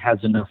Galaxy has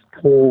enough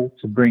pull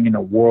to bring in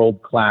a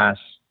world-class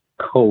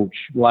coach,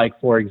 like,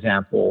 for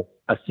example,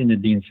 a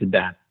Zinedine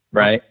Zidane,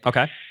 right?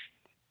 Okay.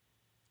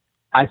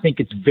 I think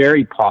it's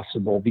very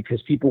possible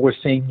because people were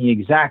saying the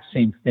exact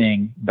same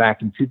thing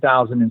back in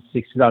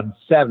 2006,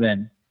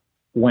 2007,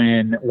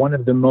 when one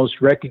of the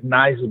most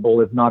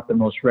recognizable, if not the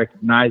most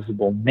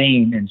recognizable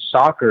name in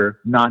soccer,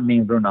 not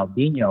named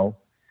Ronaldinho,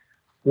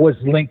 was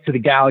linked to the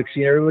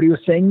Galaxy. Everybody was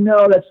saying,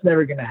 no, that's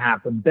never going to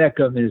happen.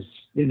 Beckham is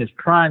in his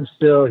prime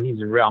still. He's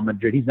in Real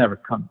Madrid. He's never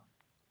come.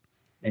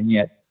 And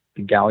yet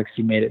the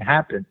Galaxy made it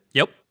happen.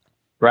 Yep.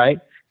 Right?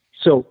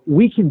 So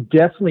we can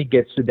definitely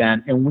get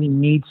Zidane, and we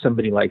need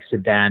somebody like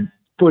Zidane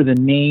for the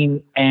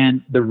name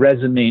and the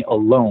resume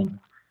alone.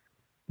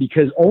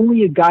 Because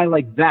only a guy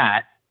like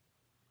that,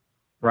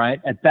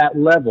 right, at that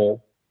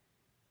level,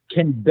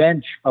 can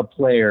bench a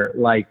player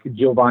like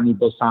Giovanni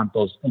Dos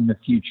Santos in the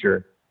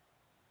future.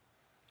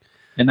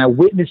 And I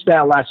witnessed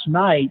that last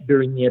night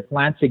during the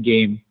Atlanta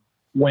game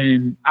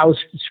when I was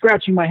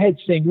scratching my head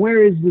saying,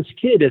 where is this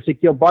kid,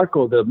 Ezequiel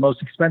Barco, the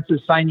most expensive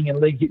signing in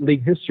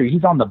league history?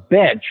 He's on the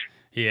bench.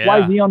 Yeah.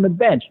 Why is he on the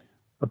bench?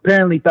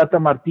 Apparently, Tata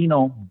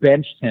Martino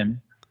benched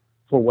him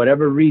for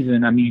whatever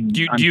reason. I mean,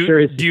 I'm sure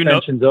his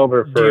suspension's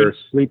over for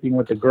sleeping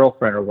with a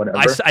girlfriend or whatever.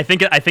 I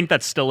think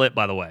that's still it,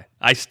 by the way.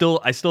 I still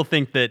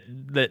think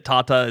that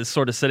Tata is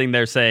sort of sitting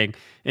there saying,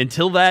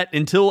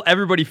 until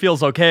everybody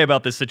feels okay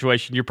about this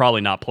situation, you're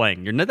probably not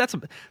playing. That's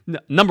a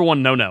number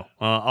one no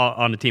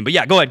on the team. But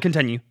yeah, go ahead,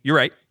 continue. You're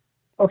right.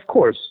 Of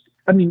course.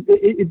 I mean,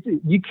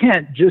 you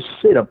can't just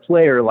sit a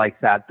player like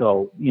that,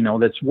 though,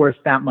 that's worth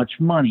that much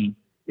money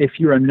if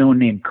you're a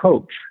no-name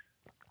coach.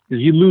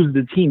 Because you lose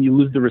the team, you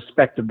lose the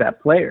respect of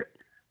that player.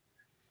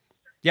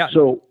 Yeah.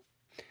 So,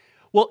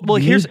 well,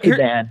 here's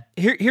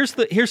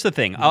the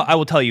thing. I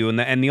will tell you,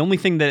 and the only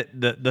thing that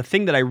the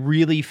thing that I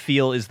really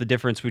feel is the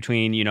difference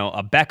between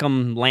a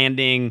Beckham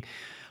landing,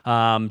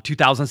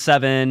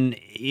 2007,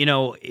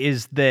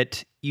 is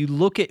that you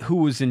look at who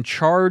was in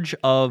charge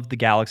of the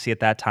Galaxy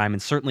at that time,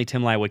 and certainly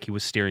Tim Leiweke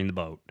was steering the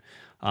boat.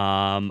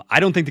 I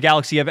don't think the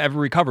Galaxy have ever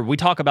recovered. We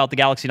talk about the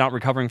Galaxy not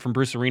recovering from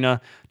Bruce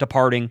Arena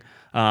departing.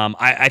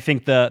 I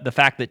think the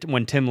fact that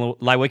when Tim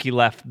Leiweke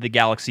left, the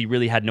Galaxy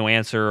really had no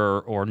answer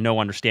or no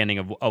understanding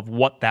of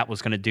what that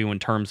was going to do in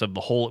terms of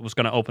the hole it was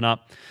going to open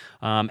up.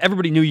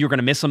 Everybody knew you were going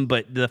to miss him,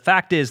 but the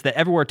fact is that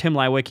everywhere Tim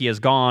Leiweke has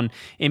gone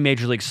in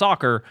Major League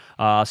Soccer,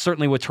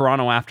 certainly with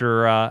Toronto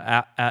after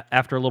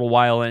a little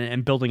while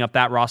and building up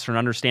that roster and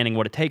understanding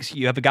what it takes,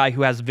 you have a guy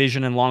who has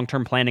vision and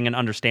long-term planning and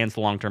understands the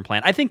long-term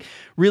plan. I think,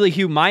 really,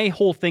 Hugh, my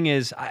whole thing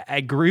is I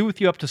agree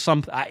with you up to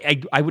some.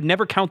 I would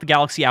never count the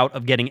Galaxy out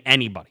of getting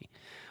anybody.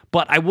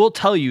 But I will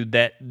tell you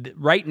that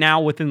right now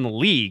within the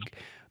league,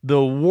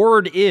 the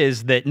word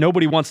is that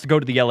nobody wants to go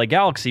to the LA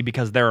Galaxy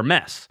because they're a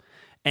mess.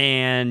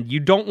 And you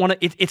don't want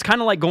to. It's kind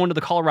of like going to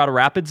the Colorado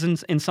Rapids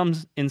in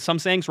some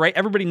sayings, right?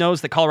 Everybody knows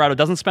that Colorado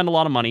doesn't spend a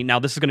lot of money. Now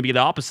this is going to be the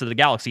opposite of the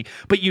Galaxy,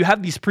 but you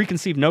have these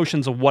preconceived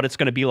notions of what it's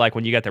going to be like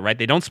when you get there, right?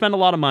 They don't spend a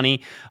lot of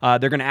money.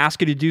 They're going to ask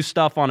you to do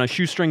stuff on a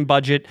shoestring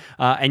budget,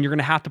 and you're going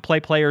to have to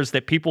play players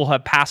that people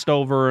have passed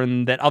over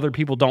and that other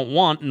people don't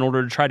want in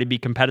order to try to be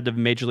competitive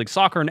in Major League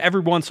Soccer. And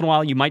every once in a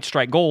while, you might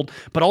strike gold,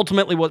 but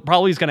ultimately, what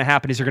probably is going to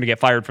happen is you're going to get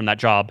fired from that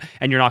job,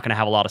 and you're not going to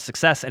have a lot of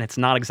success, and it's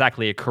not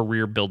exactly a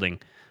career building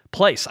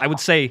place. I would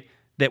say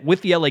that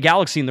with the LA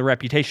Galaxy and the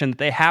reputation that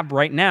they have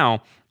right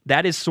now,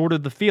 that is sort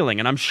of the feeling.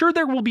 And I'm sure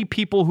there will be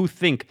people who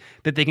think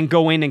that they can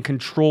go in and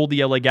control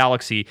the LA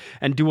Galaxy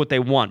and do what they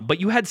want.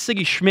 But you had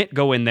Sigi Schmidt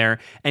go in there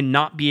and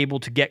not be able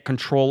to get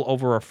control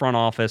over a front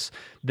office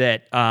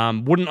that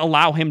wouldn't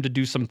allow him to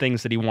do some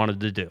things that he wanted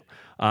to do.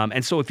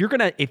 And so if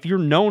you're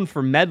known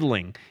for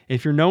meddling,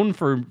 if you're known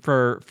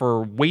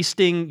for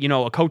wasting,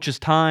 a coach's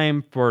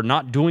time, for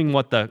not doing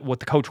what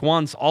the coach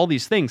wants, all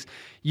these things,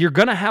 you're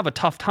gonna have a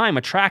tough time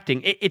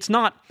attracting. It's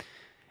not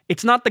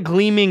the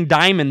gleaming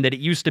diamond that it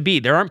used to be.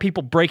 There aren't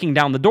people breaking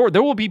down the door.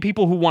 There will be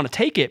people who want to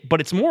take it,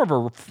 but it's more of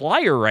a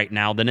flyer right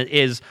now than it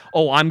is,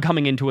 I'm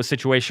coming into a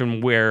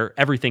situation where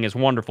everything is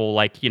wonderful.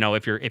 Like,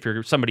 if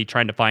you're somebody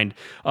trying to find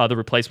the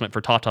replacement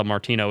for Tata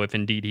Martino, if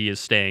indeed he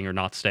is staying or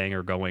not staying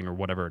or going or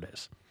whatever it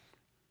is.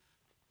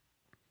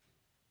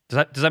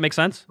 Does that make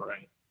sense?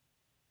 Right.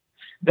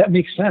 That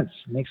makes sense.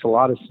 It makes a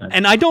lot of sense.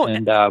 And I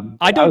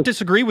don't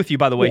disagree with you,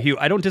 by the way, Hugh.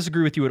 I don't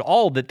disagree with you at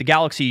all that the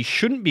Galaxy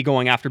shouldn't be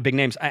going after big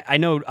names. I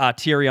know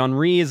Thierry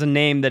Henry is a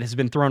name that has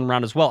been thrown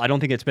around as well. I don't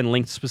think it's been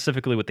linked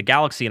specifically with the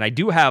Galaxy, and I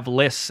do have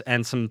lists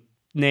and some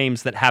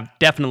names that have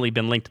definitely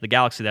been linked to the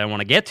Galaxy that I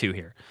want to get to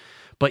here.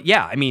 But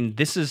yeah, I mean,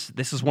 this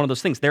is one of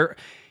those things.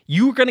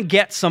 You're going to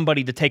get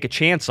somebody to take a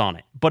chance on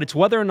it, but it's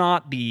whether or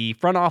not the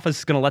front office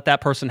is going to let that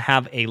person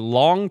have a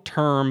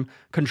long-term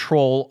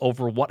control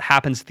over what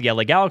happens to the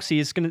LA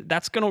Galaxy.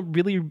 That's going to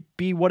really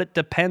be what it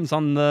depends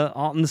on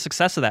the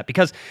success of that,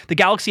 because the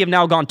Galaxy have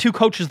now gone 2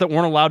 coaches that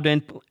weren't allowed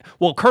to.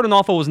 Well, Curt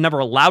Onalfo was never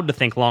allowed to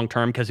think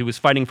long-term because he was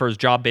fighting for his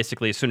job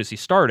basically as soon as he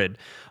started.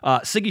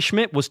 Sigi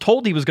Schmidt was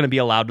told he was going to be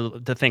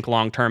allowed to think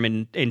long-term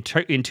in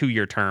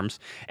 2-year terms,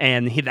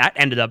 and that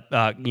ended up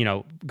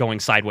going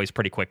sideways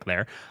pretty quick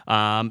there.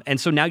 And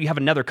so now you have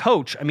another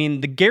coach. I mean,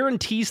 the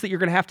guarantees that you're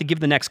going to have to give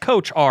the next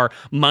coach are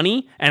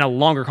money and a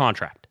longer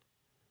contract.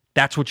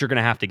 That's what you're going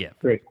to have to give.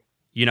 Great.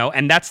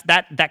 And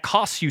that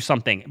costs you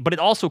something, but it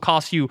also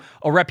costs you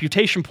a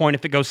reputation point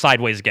if it goes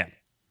sideways again.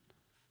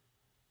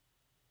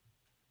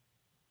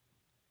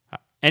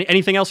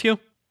 Anything else, Hugh?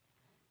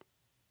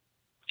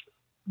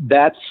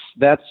 That's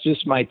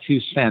just my 2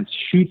 cents.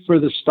 Shoot for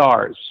the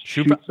stars.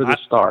 Shoot for the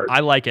stars. I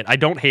like it. I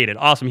don't hate it.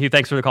 Awesome, Hugh.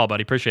 Thanks for the call,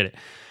 buddy. Appreciate it.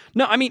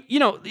 No, I mean,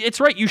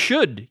 it's right. You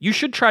should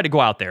try to go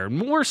out there.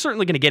 We're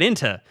certainly going to get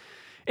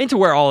into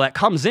where all that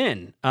comes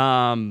in.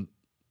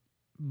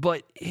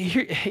 But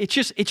here, it's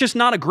just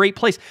not a great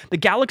place. The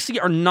Galaxy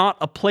are not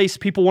a place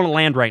people want to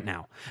land right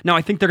now. Now,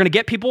 I think they're going to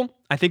get people.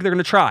 I think they're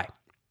going to try.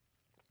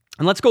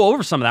 And let's go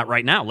over some of that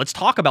right now. Let's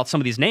talk about some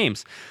of these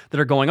names that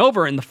are going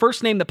over. And the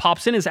first name that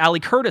pops in is Ali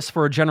Curtis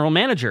for a general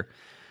manager.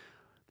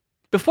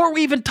 Before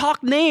we even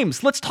talk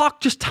names, let's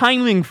talk just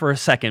timing for a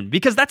second,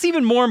 because that's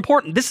even more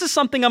important. This is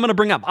something I'm going to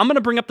bring up. I'm going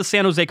to bring up the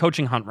San Jose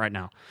coaching hunt right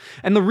now.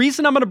 And the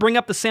reason I'm going to bring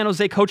up the San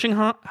Jose coaching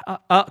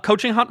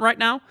hunt right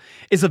now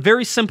is a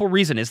very simple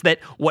reason, is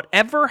that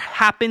whatever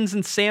happens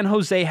in San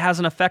Jose has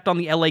an effect on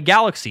the LA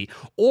Galaxy,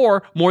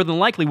 or more than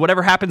likely,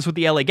 whatever happens with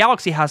the LA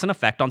Galaxy has an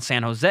effect on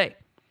San Jose.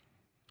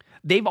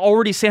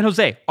 San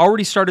Jose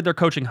already started their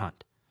coaching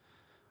hunt.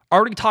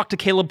 Already talked to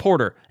Caleb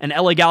Porter, an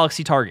LA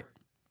Galaxy target.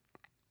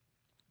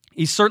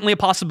 He's certainly a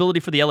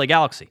possibility for the LA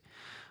Galaxy.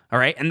 All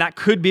right, and that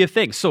could be a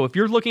thing. So if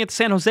you're looking at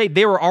San Jose,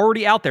 they were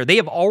already out there. They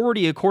have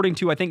already, according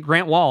to, I think,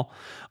 Grant Wall,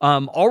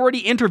 already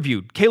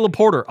interviewed Caleb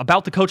Porter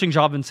about the coaching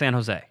job in San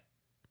Jose.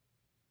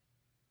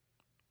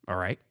 All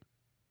right.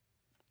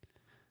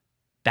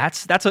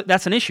 That's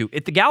an issue.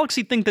 If the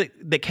Galaxy think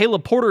that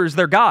Caleb Porter is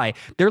their guy,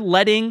 they're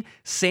letting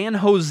San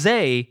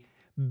Jose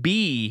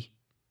be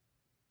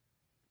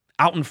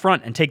out in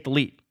front and take the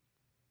lead.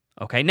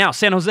 Okay, now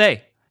San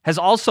Jose has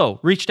also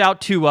reached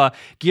out to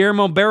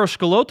Guillermo Barros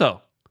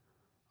Schelotto.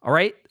 All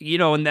right,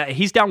 and that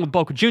he's down with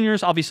Boca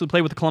Juniors, obviously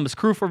played with the Columbus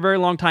Crew for a very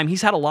long time.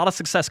 He's had a lot of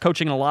success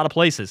coaching in a lot of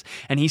places,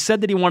 and he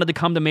said that he wanted to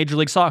come to Major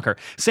League Soccer.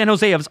 San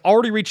Jose has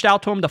already reached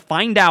out to him to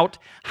find out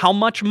how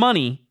much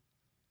money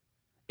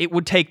it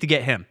would take to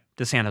get him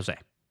to San Jose.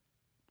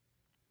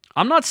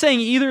 I'm not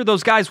saying either of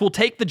those guys will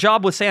take the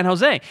job with San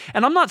Jose,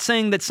 and I'm not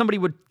saying that somebody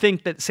would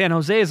think that San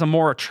Jose is a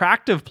more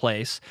attractive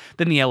place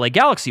than the LA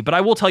Galaxy, but I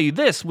will tell you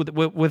this,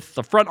 with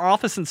the front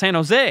office in San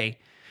Jose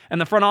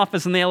and the front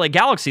office in the LA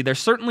Galaxy, they're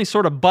certainly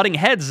sort of butting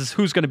heads as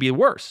who's going to be the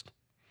worst.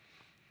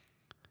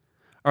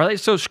 All right,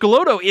 so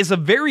Schelotto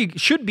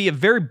should be a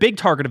very big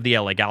target of the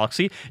LA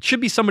Galaxy. It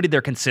should be somebody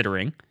they're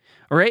considering,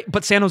 all right?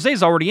 But San Jose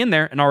is already in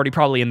there and already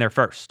probably in there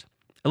first,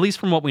 at least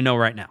from what we know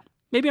right now.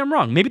 Maybe I'm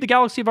wrong. Maybe the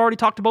Galaxy have already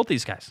talked to both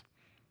these guys.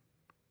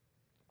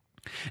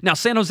 Now,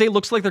 San Jose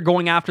looks like they're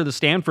going after the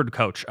Stanford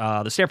coach.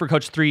 The Stanford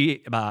coach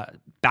 3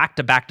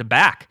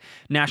 back-to-back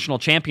national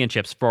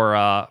championships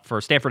for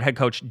Stanford head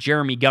coach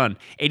Jeremy Gunn,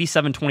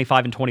 87,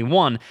 25, and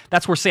 21.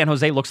 That's where San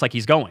Jose looks like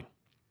he's going.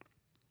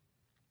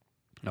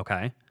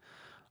 Okay.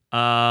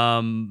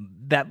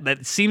 That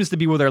seems to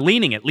be where they're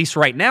leaning, at least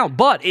right now,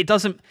 but it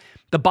doesn't.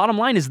 The bottom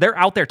line is they're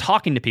out there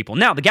talking to people.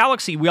 Now, the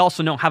Galaxy, we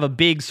also know, have a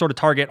big sort of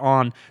target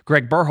on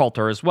Greg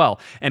Berhalter as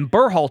well. And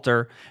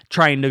Berhalter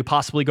trying to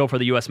possibly go for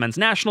the U.S. men's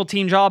national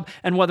team job,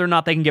 and whether or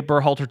not they can get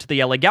Berhalter to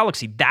the LA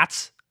Galaxy.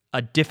 That's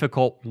a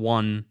difficult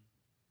one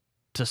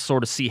to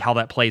sort of see how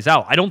that plays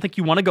out. I don't think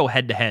you want to go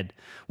head-to-head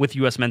with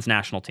U.S. men's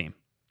national team.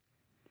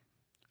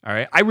 All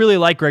right? I really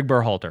like Greg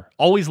Berhalter.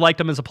 Always liked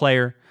him as a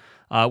player.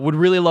 Would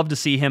really love to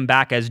see him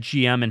back as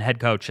GM and head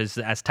coach,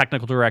 as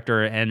technical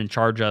director and in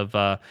charge of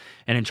the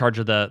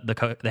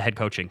head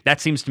coaching. That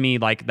seems to me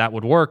like that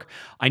would work.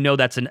 I know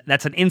that's an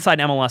inside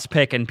MLS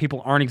pick, and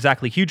people aren't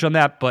exactly huge on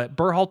that. But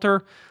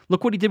Berhalter,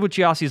 look what he did with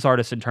Giassi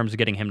Zardes in terms of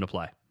getting him to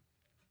play.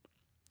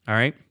 All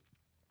right,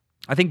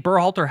 I think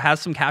Berhalter has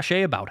some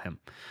cachet about him.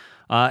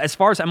 As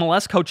far as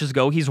MLS coaches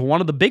go, he's one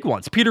of the big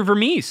ones. Peter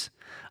Vermees.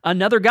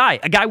 Another guy,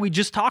 a guy we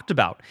just talked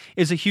about,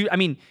 is a huge. I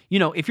mean,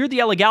 if you're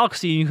the LA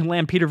Galaxy and you can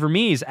land Peter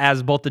Vermees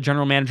as both the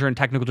general manager and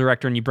technical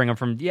director, and you bring him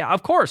from,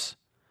 of course,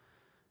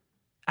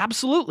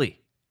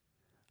 absolutely.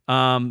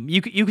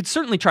 You could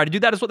certainly try to do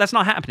that as well. That's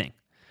not happening.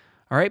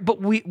 All right,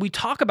 but we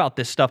talk about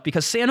this stuff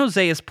because San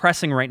Jose is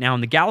pressing right now,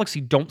 and the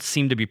Galaxy don't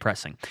seem to be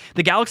pressing.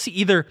 The Galaxy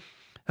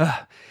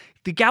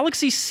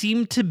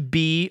seem to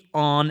be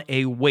on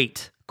a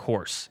wait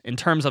course in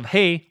terms of,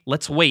 hey,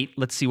 let's wait,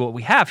 let's see what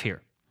we have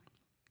here.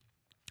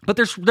 But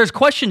there's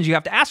questions you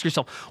have to ask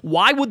yourself.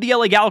 Why would the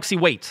LA Galaxy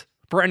wait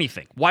for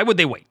anything? Why would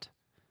they wait?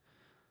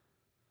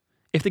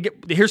 If they get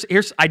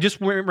here's I just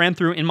ran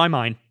through in my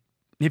mind.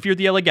 If you're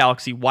the LA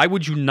Galaxy, why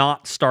would you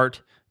not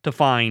start to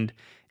find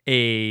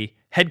a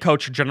head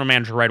coach or general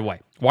manager right away?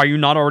 Why are you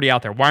not already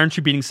out there? Why aren't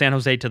you beating San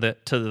Jose to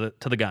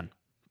the gun?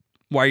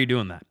 Why are you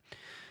doing that?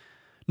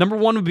 Number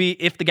one would be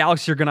if the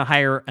Galaxy are going to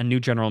hire a new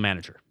general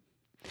manager.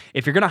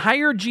 If you're going to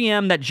hire a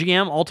GM, that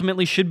GM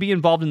ultimately should be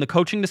involved in the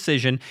coaching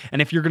decision.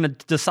 And if you're going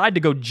to decide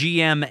to go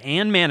GM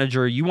and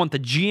manager, you want the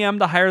GM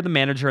to hire the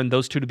manager and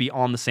those two to be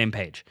on the same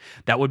page.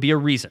 That would be a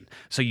reason.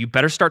 So you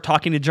better start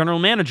talking to general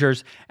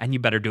managers and you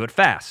better do it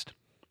fast.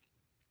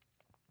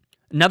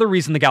 Another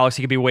reason the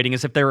Galaxy could be waiting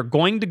is if they're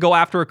going to go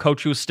after a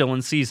coach who is still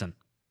in season.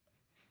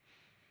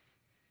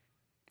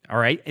 All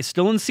right, a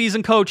still in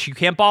season coach, you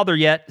can't bother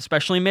yet,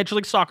 especially in Major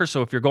League Soccer.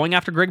 So if you're going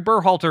after Greg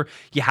Berhalter,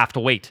 you have to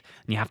wait.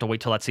 And you have to wait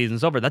till that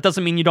season's over. That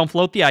doesn't mean you don't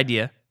float the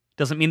idea.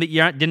 Doesn't mean that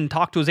you didn't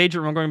talk to his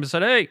agent and going to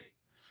say, hey,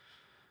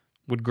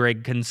 would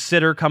Greg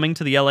consider coming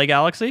to the LA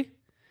Galaxy?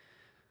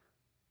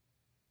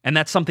 And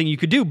that's something you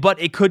could do, but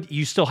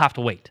you still have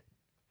to wait.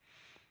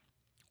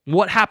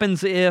 What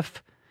happens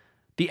if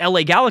the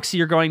LA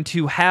Galaxy are going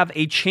to have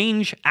a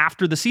change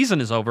after the season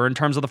is over in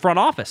terms of the front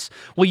office?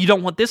 Well, you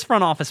don't want this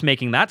front office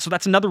making that, so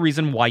that's another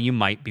reason why you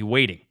might be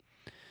waiting.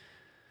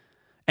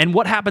 And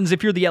what happens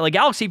if you're the LA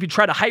Galaxy, if you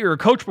try to hire a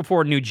coach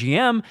before a new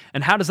GM,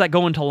 and how does that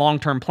go into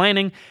long-term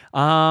planning?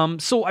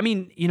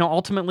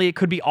 Ultimately it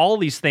could be all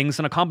these things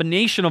and a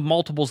combination of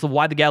multiples of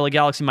why the LA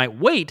Galaxy might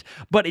wait,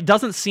 but it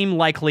doesn't seem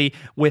likely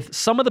with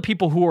some of the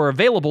people who are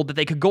available that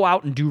they could go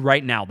out and do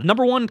right now. The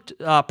number one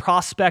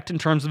prospect in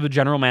terms of a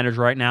general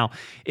manager right now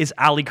is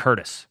Ali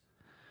Curtis.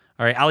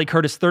 All right, Ali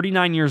Curtis,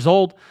 39 years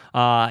old.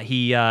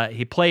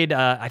 He played,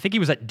 I think he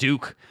was at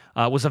Duke,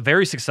 was a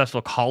very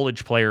successful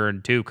college player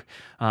in Duke.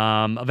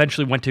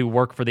 Eventually went to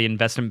work for the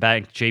investment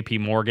bank JP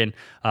Morgan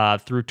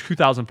through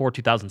 2004,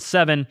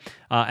 2007.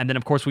 And then,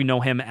 of course, we know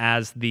him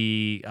as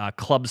the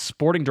club's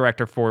sporting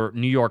director for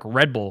New York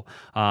Red Bull.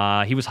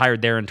 He was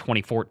hired there in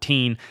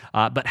 2014,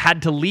 but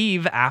had to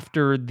leave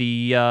after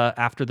the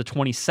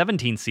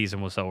 2017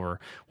 season was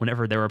over,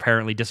 whenever there were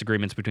apparently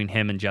disagreements between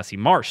him and Jesse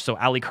Marsh. So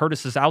Ali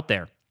Curtis is out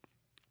there.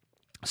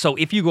 So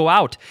if you go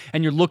out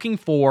and you're looking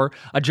for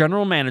a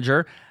general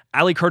manager,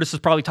 Ali Curtis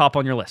is probably top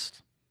on your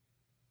list.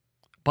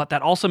 But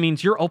that also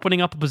means you're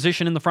opening up a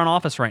position in the front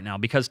office right now,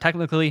 because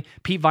technically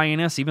Pete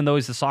Vagenas, even though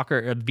he's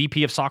the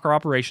VP of soccer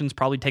operations,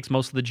 probably takes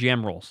most of the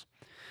GM roles.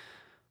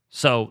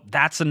 So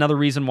that's another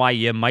reason why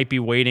you might be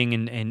waiting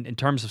in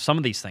terms of some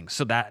of these things.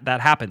 So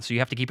that happens. So you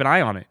have to keep an eye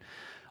on it.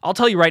 I'll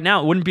tell you right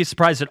now, it wouldn't be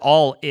surprised at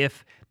all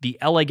if the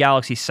LA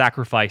Galaxy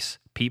sacrifice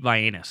Pete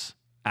Vagenas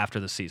after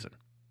the season.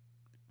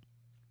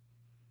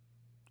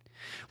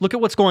 Look at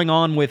what's going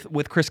on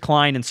with Chris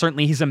Klein, and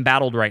certainly he's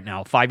embattled right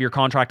now. 5-year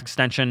contract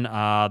extension.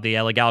 The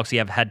LA Galaxy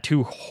have had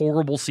 2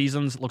 horrible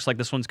seasons. It looks like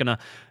this one's going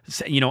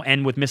to,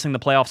 end with missing the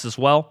playoffs as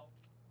well.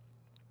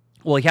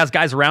 Well, he has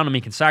guys around him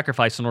he can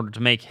sacrifice in order to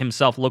make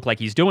himself look like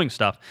he's doing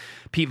stuff.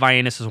 Pete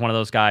Vagenas is one of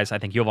those guys. I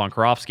think Jovan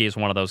Kirovski is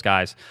one of those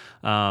guys.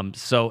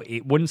 So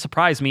it wouldn't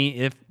surprise me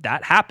if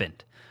that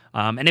happened.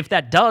 And if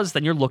that does,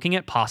 then you're looking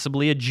at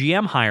possibly a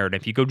GM hire. And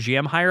if you go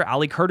GM hire,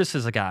 Ali Curtis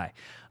is a guy.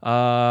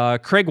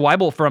 Craig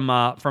Weibel from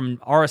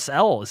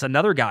RSL is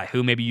another guy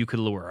who maybe you could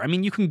lure. I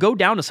mean, you can go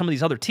down to some of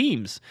these other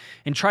teams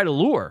and try to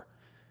lure.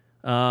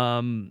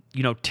 Tim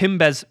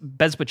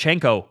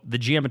Bezbachenko, the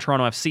GM of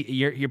Toronto FC,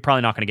 you're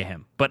probably not going to get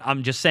him. But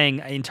I'm just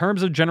saying, in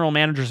terms of general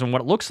managers and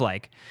what it looks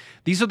like,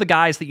 these are the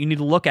guys that you need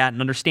to look at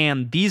and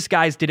understand. These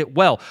guys did it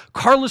well.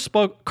 Carlos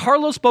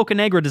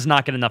Bocanegra does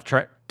not get enough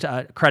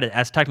credit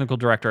as technical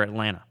director at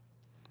Atlanta.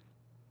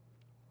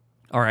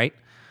 All right.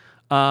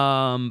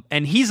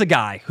 And he's a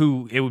guy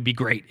who it would be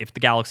great if the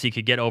Galaxy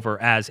could get over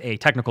as a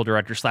technical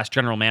director /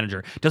 general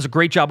manager. Does a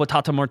great job with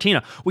Tata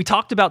Martino. We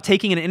talked about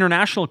taking an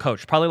international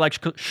coach, probably like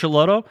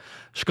Schelotto.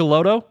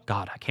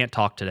 God, I can't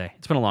talk today.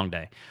 It's been a long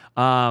day.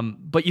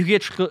 But you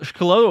get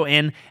Schelotto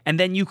in, and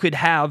then you could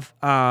have,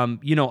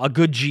 a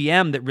good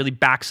GM that really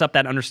backs up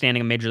that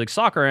understanding of Major League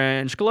Soccer.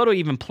 And Schelotto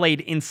even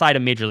played inside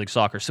of Major League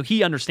Soccer, so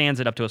he understands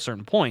it up to a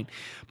certain point.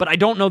 But I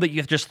don't know that you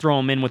have to just throw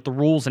him in with the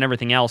rules and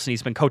everything else, and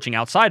he's been coaching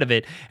outside of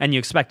it, and you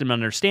expect him to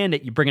understand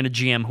it. You bring in a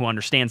GM who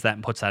understands that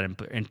and puts that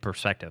in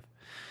perspective.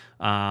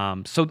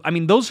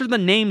 Those are the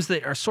names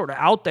that are sort of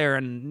out there,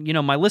 and,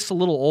 my list's a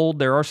little old.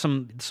 There are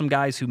some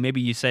guys who maybe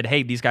you said,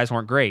 hey, these guys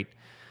weren't great.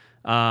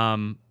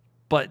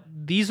 But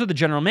these are the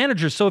general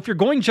managers. So if you're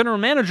going general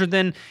manager,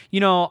 then,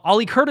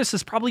 Ali Curtis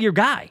is probably your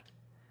guy.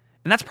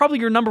 And that's probably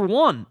your number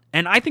one.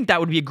 And I think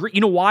that would be a great...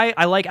 You know why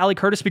I like Ali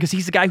Curtis? Because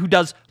he's the guy who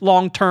does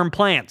long-term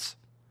plans.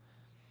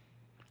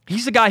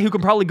 He's the guy who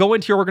can probably go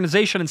into your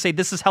organization and say,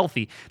 this is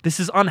healthy, this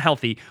is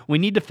unhealthy, we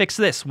need to fix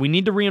this, we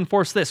need to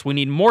reinforce this, we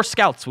need more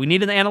scouts, we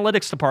need an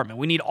analytics department,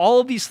 we need all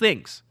of these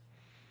things.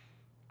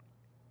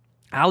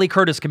 Ali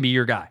Curtis can be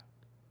your guy.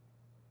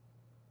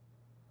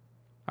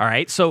 All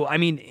right, so,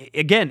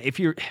 again,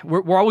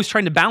 we're always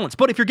trying to balance,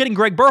 but if you're getting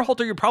Greg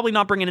Berhalter, you're probably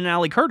not bringing in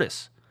Ali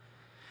Curtis.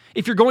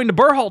 If you're going to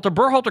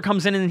Berhalter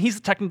comes in and he's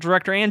the technical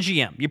director and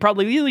GM. You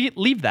probably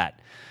leave that.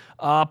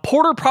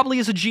 Porter probably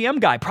is a GM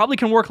guy, probably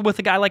can work with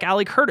a guy like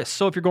Ali Curtis.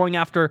 So if you're going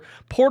after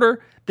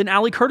Porter, then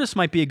Ali Curtis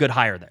might be a good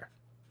hire there.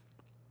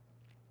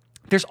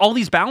 There's all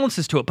these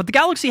balances to it, but the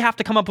Galaxy have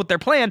to come up with their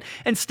plan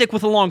and stick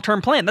with a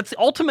long-term plan. That's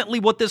ultimately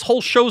what this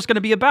whole show is going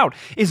to be about,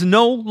 is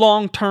no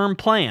long-term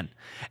plan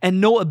and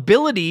no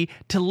ability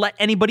to let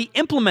anybody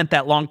implement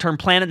that long-term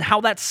plan and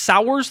how that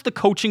sours the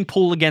coaching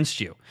pool against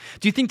you.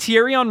 Do you think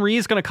Thierry Henry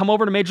is going to come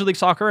over to Major League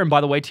Soccer? And by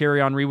the way,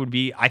 Thierry Henry would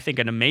be, I think,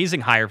 an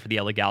amazing hire for the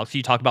LA Galaxy.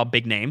 You talk about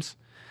big names.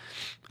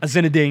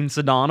 Zinedine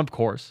Zidane, of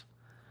course.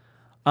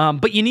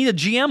 But you need a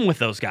GM with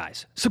those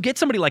guys. So get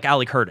somebody like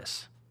Ali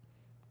Curtis.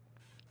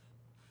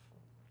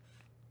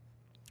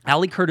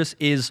 Ali Curtis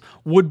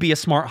would be a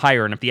smart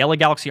hire, and if the LA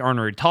Galaxy aren't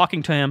already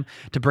talking to him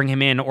to bring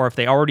him in, or if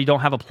they already don't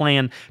have a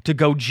plan to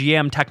go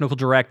GM, technical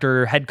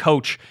director, head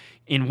coach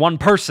in one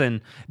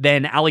person,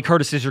 then Ali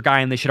Curtis is your guy,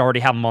 and they should already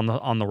have him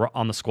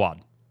on the squad.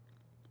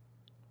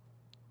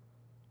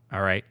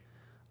 All right.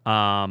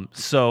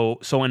 So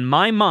in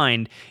my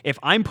mind, if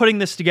I'm putting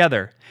this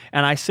together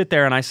and I sit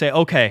there and I say,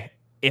 okay,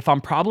 if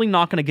I'm probably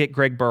not going to get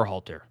Greg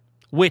Berhalter,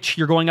 which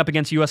you're going up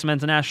against U.S.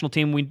 men's national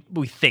team,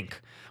 we think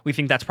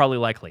that's probably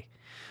likely.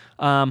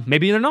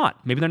 Maybe they're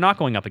not. Maybe they're not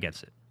going up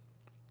against it.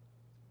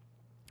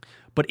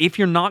 But if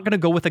you're not going to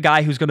go with a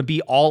guy who's going to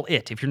be all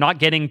it, if you're not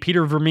getting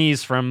Peter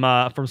Vermees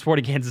from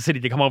Sporting Kansas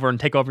City to come over and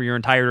take over your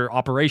entire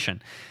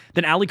operation,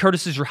 then Ali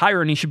Curtis is your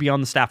hire, and he should be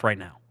on the staff right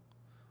now.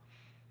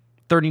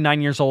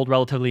 39 years old,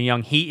 relatively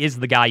young. He is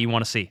the guy you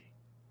want to see.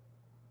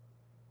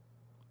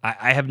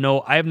 I have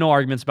no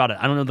arguments about it.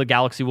 I don't know if the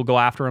Galaxy will go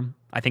after him.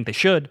 I think they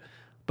should.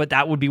 But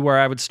that would be where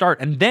I would start.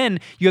 And then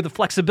you have the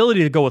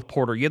flexibility to go with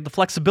Porter. You have the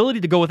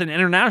flexibility to go with an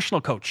international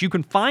coach. You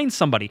can find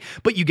somebody,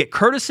 but you get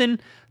Curtis in,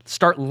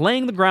 start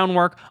laying the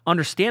groundwork,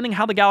 understanding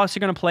how the Galaxy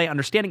are going to play,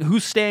 understanding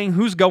who's staying,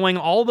 who's going,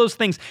 all those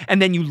things, and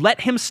then you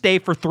let him stay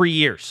for 3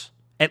 years,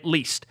 at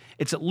least.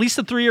 It's at least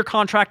a 3-year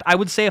contract. I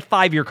would say a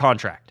 5-year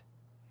contract.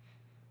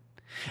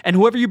 And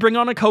whoever you bring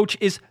on a coach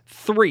is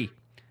 3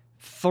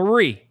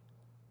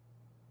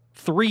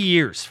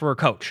 years for a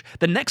coach.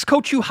 The next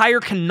coach you hire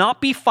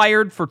cannot be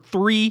fired for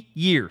 3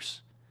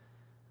 years.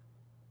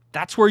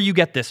 That's where you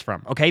get this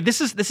from, okay?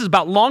 This is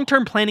about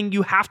long-term planning.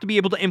 You have to be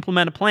able to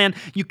implement a plan.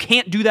 You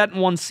can't do that in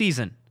one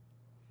season.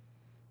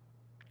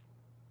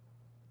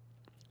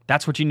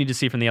 That's what you need to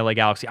see from the LA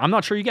Galaxy. I'm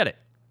not sure you get it.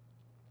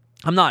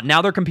 I'm not.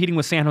 Now they're competing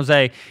with San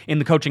Jose in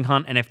the coaching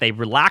hunt, and if they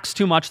relax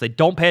too much, they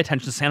don't pay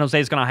attention, San Jose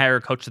is going to hire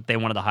a coach that they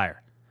wanted to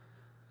hire.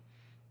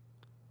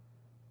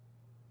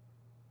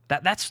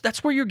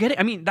 That's where you're getting.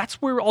 I mean,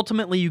 that's where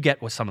ultimately you get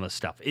with some of this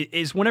stuff.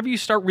 Is whenever you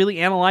start really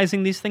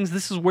analyzing these things,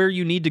 this is where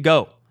you need to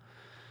go.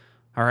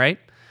 All right?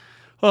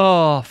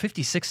 Oh,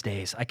 56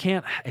 days.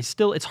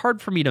 It's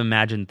hard for me to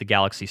imagine the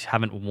Galaxies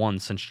haven't won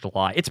since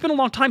July. It's been a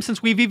long time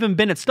since we've even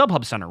been at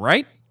StubHub Center,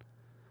 right?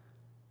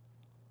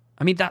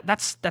 I mean,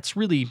 that's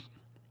really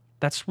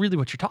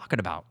what you're talking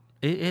about.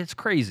 It's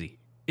crazy.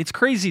 It's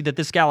crazy that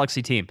this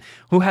Galaxy team,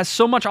 who has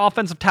so much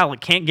offensive talent,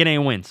 can't get any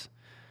wins.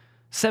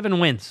 7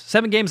 wins.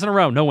 7 games in a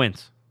row, no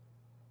wins.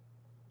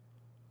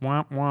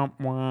 Wah, wah,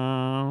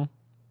 wah.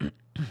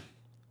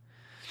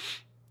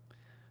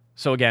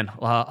 So again,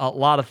 a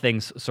lot of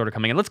things sort of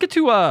coming in. Let's get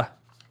to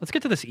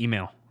this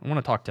email. I want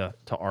to talk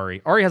to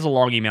Ari. Ari has a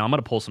long email. I'm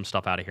going to pull some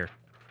stuff out of here.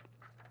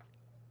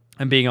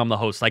 And being I'm the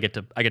host, I get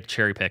to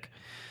cherry pick.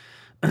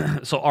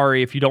 So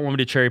Ari, if you don't want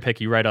me to cherry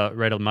pick, you write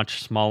a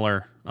much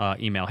smaller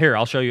email. Here,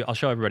 I'll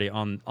show everybody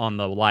on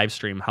the live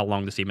stream how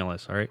long this email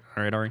is. All right,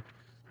 Ari.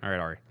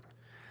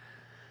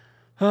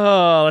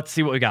 Let's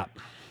see what we got.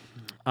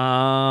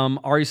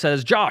 Ari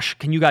says, Josh,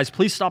 can you guys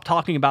please stop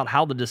talking about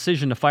how the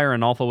decision to fire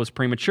Analfo was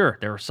premature?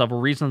 There are several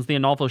reasons the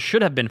Analfo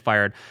should have been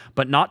fired,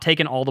 but not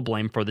taken all the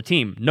blame for the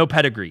team. No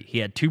pedigree. He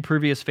had 2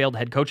 previous failed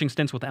head coaching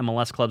stints with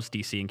MLS clubs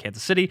DC and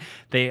Kansas City.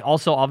 They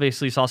also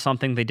obviously saw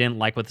something they didn't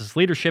like with his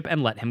leadership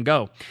and let him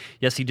go.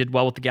 Yes, he did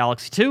well with the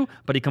Galaxy too,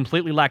 but he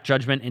completely lacked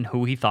judgment in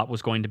who he thought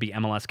was going to be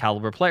MLS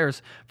caliber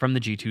players from the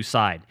G2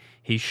 side.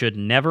 He should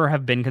never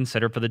have been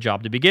considered for the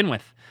job to begin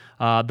with.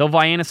 Though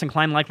Vianis and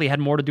Klein likely had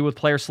more to do with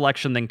player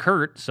selection than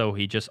Kurt, so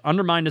he just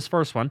undermined his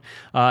first one,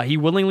 he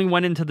willingly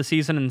went into the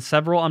season in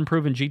several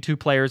unproven G2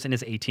 players in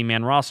his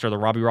 18-man roster. The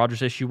Robbie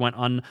Rogers issue went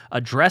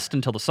unaddressed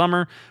until the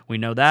summer. We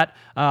know that.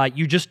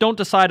 You just don't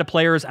decide a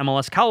player's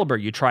MLS caliber.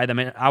 You try them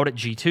out at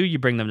G2, you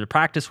bring them to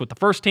practice with the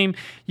first team,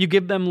 you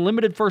give them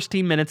limited first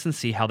team minutes and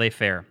see how they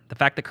fare. The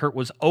fact that Kurt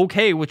was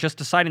okay with just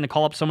deciding to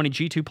call up so many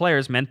G2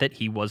 players meant that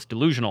he was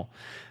delusional.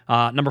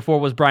 Number 4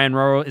 was Brian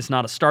Roro is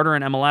not a starter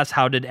in MLS.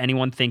 How did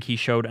anyone think he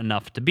showed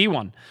enough to be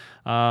one?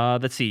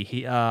 Let's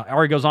see.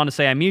 Ari goes on to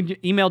say, I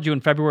emailed you in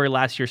February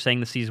last year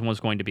saying the season was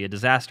going to be a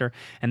disaster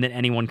and that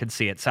anyone could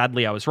see it.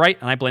 Sadly, I was right,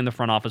 and I blame the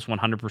front office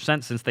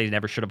 100% since they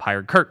never should have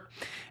hired Kurt,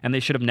 and they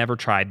should have never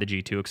tried the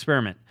G2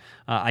 experiment.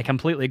 I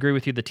completely agree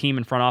with you. The team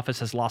and front office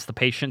has lost the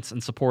patience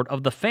and support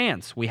of the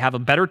fans. We have a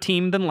better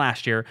team than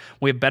last year.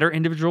 We have better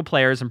individual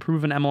players and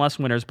proven MLS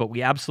winners, but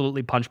we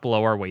absolutely punch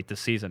below our weight this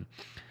season.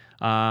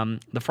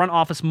 The front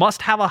office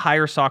must have a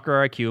higher soccer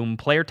IQ, and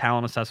player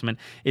talent assessment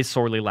is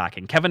sorely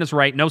lacking. Kevin is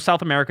right. No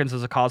South Americans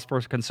is a cause for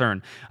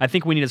concern. I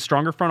think we need a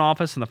stronger front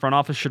office, and the front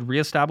office should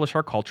reestablish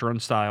our culture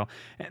and style,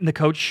 and the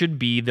coach should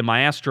be the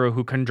maestro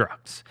who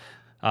conducts.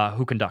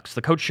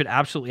 The coach should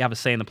absolutely have a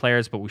say in the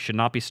players, but we should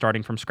not be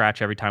starting from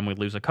scratch every time we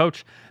lose a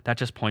coach. That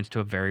just points to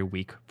a very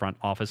weak front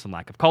office and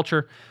lack of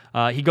culture.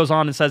 He goes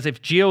on and says,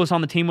 if Gio is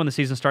on the team when the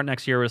season starts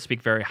next year, we'll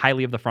speak very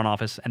highly of the front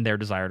office and their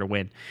desire to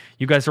win.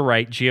 You guys are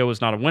right. Gio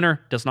is not a winner,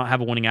 does not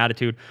have a winning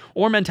attitude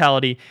or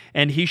mentality,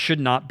 and he should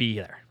not be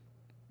there.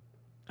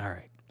 All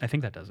right. I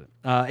think that does it.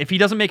 If he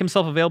doesn't make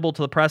himself available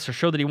to the press or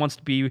show that he wants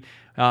to be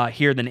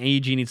here, then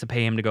AEG needs to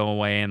pay him to go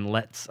away, and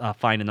let's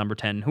find a number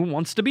 10 who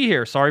wants to be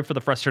here. Sorry for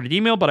the frustrated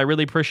email, but I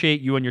really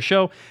appreciate you and your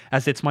show,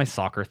 as it's my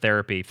soccer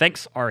therapy.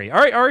 Thanks, Ari. All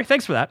right, Ari,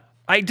 thanks for that.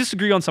 I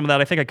disagree on some of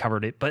that. I think I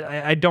covered it, but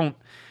I don't.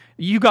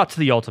 You got to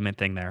the ultimate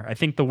thing there. I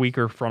think the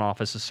weaker front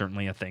office is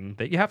certainly a thing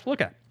that you have to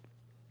look at.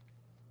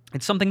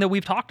 It's something that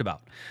we've talked about.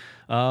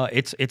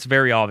 It's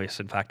very obvious,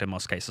 in fact, in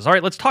most cases. All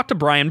right, let's talk to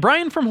Brian.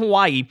 Brian from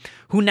Hawaii,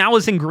 who now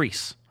is in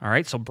Greece. All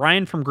right, so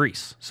Brian from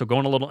Greece. So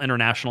going a little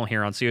international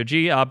here on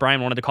COG.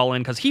 Brian wanted to call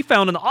in because he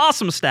found an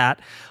awesome stat.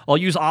 I'll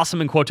use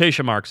awesome in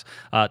quotation marks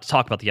to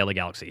talk about the LA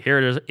Galaxy. Here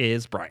it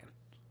is Brian.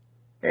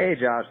 Hey,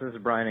 Josh. This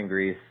is Brian in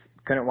Greece.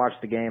 Couldn't watch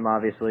the game,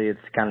 obviously. It's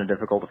kind of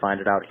difficult to find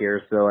it out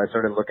here, so I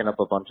started looking up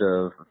a bunch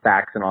of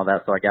facts and all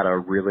that, so I got a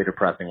really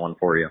depressing one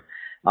for you.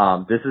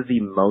 This is the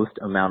most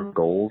amount of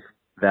goals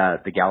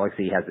that the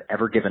Galaxy has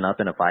ever given up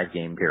in a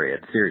 5-game period.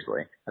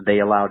 Seriously. They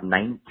allowed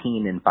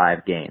 19 in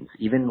 5 games.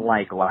 Even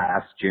like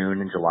last June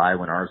and July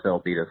when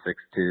RSL beat us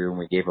 6-2 and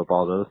we gave up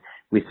all those,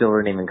 we still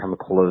didn't even come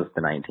close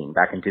to 19.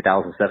 Back in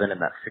 2007 in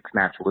that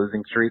 6-match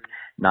losing streak,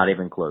 not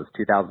even close.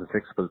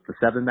 2006 was the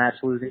 7-match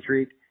losing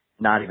streak,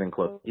 not even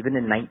close. Even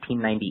in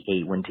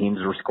 1998 when teams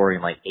were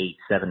scoring like 8,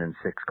 7, and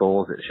 6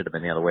 goals, it should have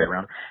been the other way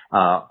around,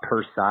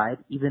 per side,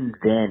 even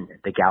then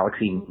the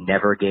Galaxy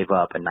never gave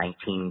up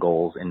 19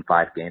 goals in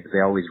 5 games.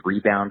 They always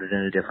rebounded in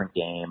a different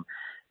game.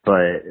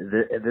 But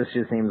this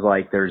just seems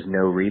like there's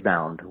no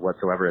rebound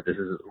whatsoever. This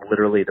is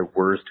literally the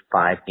worst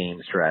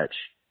 5-game stretch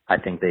I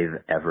think they've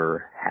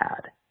ever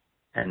had.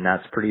 And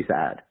that's pretty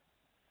sad.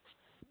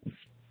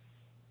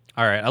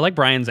 All right. I like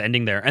Brian's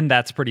ending there. And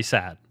that's pretty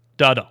sad.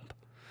 Da-dump.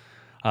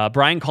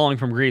 Brian calling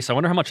from Greece. I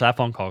wonder how much that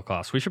phone call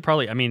costs. We should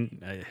probably,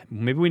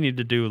 maybe we need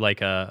to do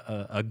like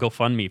a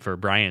GoFundMe for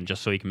Brian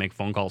just so he can make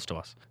phone calls to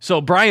us.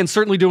 So Brian's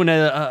certainly doing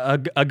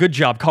a good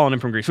job calling in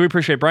from Greece. We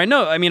appreciate Brian.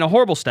 No, a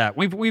horrible stat.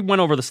 We went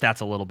over the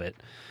stats a little bit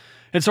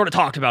and sort of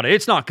talked about it.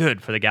 It's not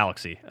good for the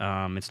Galaxy.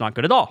 It's not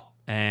good at all.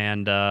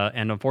 And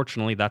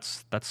unfortunately,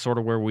 that's sort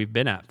of where we've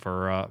been at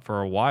for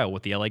a while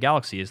with the LA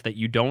Galaxy, is that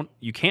you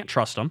can't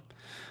trust them.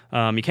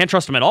 You can't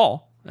trust them at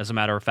all, as a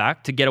matter of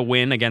fact, to get a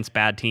win against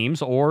bad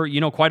teams, or,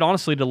 quite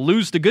honestly, to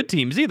lose to good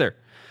teams either.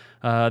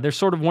 They're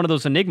sort of one of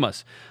those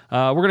enigmas.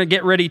 We're going to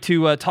get ready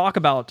to talk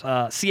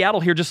about Seattle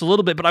here just a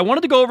little bit, but I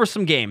wanted to go over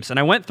some games, and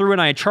I went through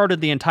and I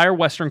charted the entire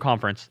Western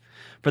Conference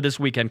for this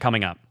weekend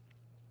coming up,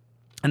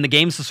 and the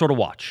games to sort of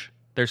watch.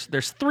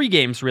 There's 3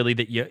 games, really,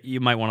 that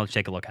you might want to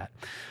take a look at.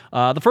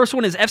 The first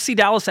one is FC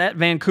Dallas at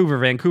Vancouver.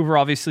 Vancouver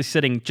obviously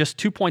sitting just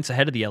 2 points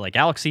ahead of the LA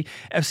Galaxy.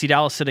 FC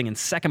Dallas sitting in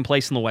second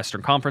place in the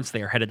Western Conference.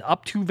 They are headed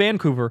up to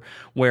Vancouver,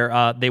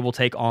 where they will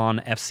take on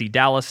FC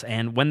Dallas.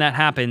 And when that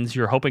happens,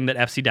 you're hoping that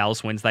FC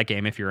Dallas wins that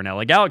game if you're an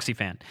LA Galaxy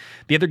fan.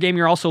 The other game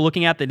you're also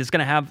looking at that is going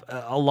to have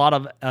a lot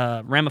of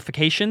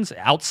ramifications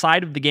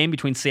outside of the game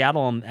between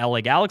Seattle and LA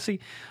Galaxy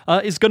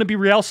is going to be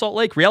Real Salt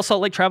Lake. Real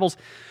Salt Lake travels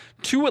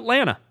to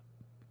Atlanta.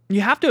 You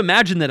have to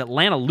imagine that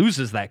Atlanta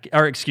loses that game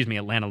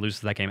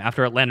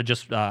after Atlanta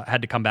just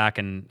had to come back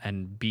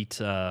and beat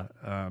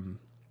San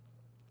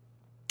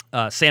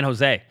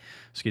Jose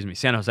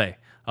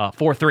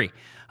 4-3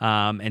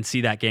 and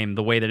see that game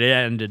the way that it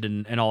ended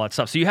and all that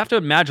stuff. So you have to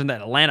imagine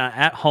that Atlanta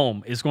at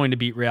home is going to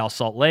beat Real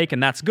Salt Lake,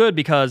 and that's good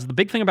because the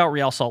big thing about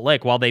Real Salt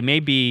Lake, while they may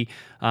be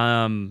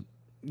 7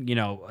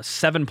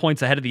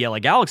 points ahead of the LA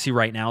Galaxy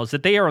right now, is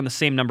that they are on the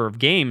same number of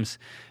games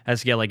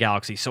as the LA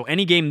Galaxy. So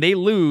any game they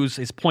lose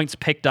is points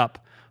picked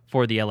up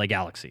for the LA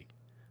Galaxy.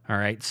 All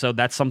right, so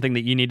that's something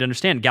that you need to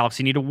understand.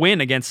 Galaxy need to win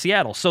against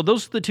Seattle. So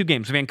those are the 2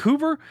 games.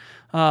 Vancouver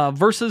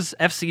versus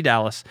FC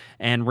Dallas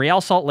and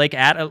Real Salt Lake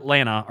at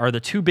Atlanta are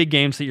the 2 big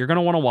games that you're going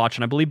to want to watch,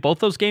 and I believe both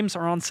those games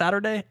are on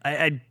Saturday.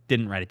 I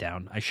didn't write it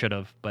down. I should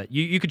have, but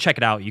you can check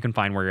it out. You can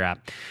find where you're at,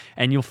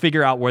 and you'll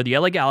figure out where the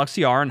LA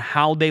Galaxy are and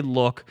how they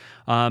look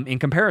in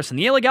comparison.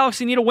 The LA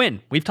Galaxy need a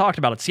win. We've talked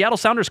about it. Seattle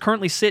Sounders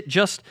currently sit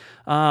just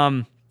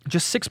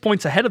 6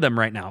 points ahead of them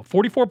right now,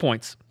 44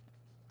 points.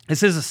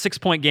 This is a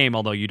 6-point game,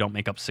 although you don't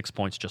make up 6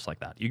 points just like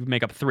that. You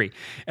make up 3.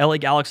 LA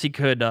Galaxy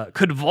could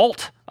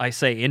vault, I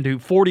say, into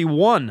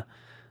 41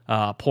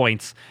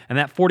 points, and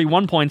that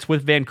 41 points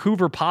with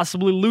Vancouver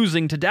possibly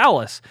losing to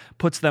Dallas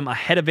puts them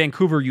ahead of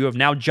Vancouver. You have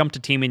now jumped a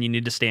team, and you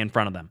need to stay in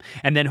front of them.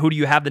 And then who do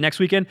you have the next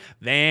weekend?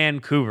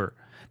 Vancouver.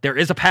 there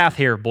is a path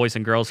here, boys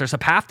and girls. There's a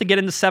path to get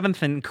into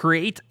 7th and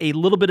create a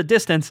little bit of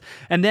distance.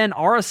 And then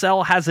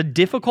RSL has a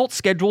difficult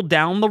schedule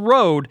down the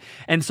road.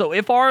 And so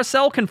if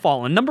RSL can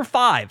fall, and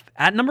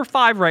at number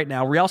 5 right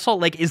now, Real Salt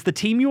Lake is the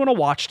team you want to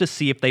watch to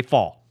see if they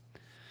fall.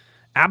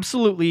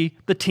 Absolutely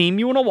the team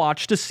you want to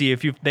watch to see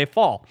if they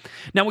fall.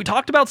 Now, we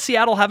talked about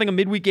Seattle having a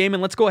midweek game,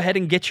 and let's go ahead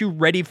and get you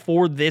ready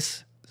for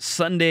this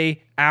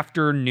Sunday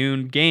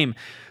afternoon game.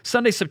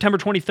 Sunday, September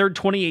 23rd,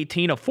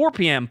 2018, a 4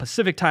 p.m.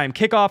 Pacific time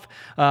kickoff.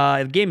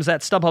 The game is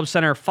at StubHub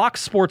Center.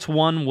 Fox Sports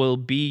 1 will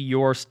be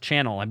your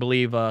channel. I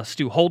believe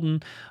Stu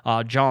Holden,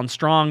 John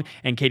Strong,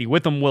 and Katie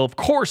Witham will, of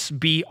course,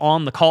 be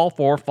on the call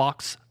for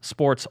Fox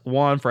Sports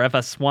 1 for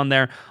FS1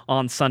 there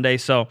on Sunday.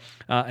 So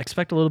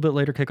expect a little bit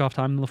later kickoff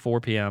time than the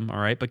 4 p.m., all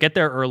right? But get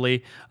there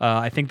early.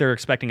 I think they're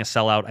expecting a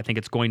sellout. I think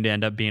it's going to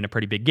end up being a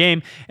pretty big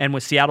game. And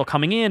with Seattle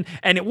coming in,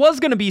 and it was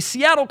going to be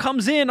Seattle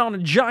comes in on a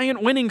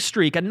giant winning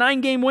streak, a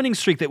 9-game winning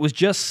streak that was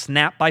just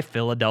snapped by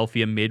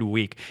Philadelphia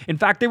midweek. In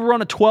fact, they were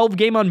on a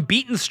 12-game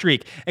unbeaten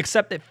streak,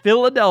 except that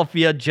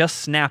Philadelphia just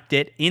snapped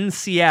it in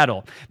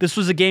Seattle. This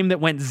was a game that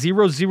went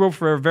 0-0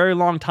 for a very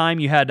long time.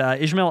 You had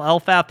Ismail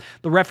Elfath,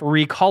 the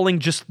referee, calling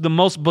just the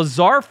most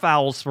bizarre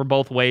fouls for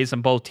both ways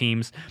and both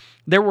teams.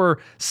 There were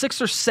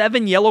 6 or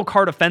 7 yellow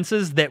card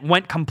offenses that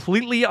went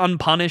completely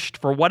unpunished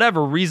for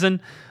whatever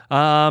reason.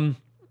 And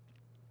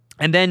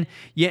then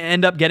you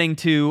end up getting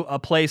to a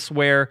place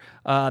where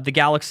the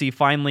Galaxy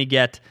finally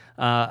get,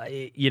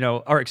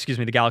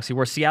 the Galaxy,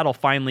 where Seattle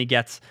finally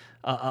gets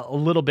a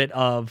little bit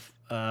of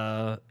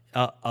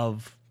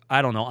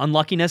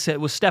unluckiness. It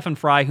was Stefan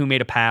Frei who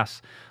made a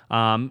pass.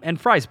 And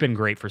Fry's been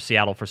great for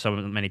Seattle for so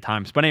many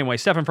times. But anyway,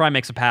 Stefan Frei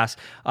makes a pass.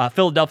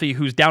 Philadelphia,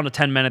 who's down to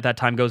 10 men at that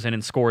time, goes in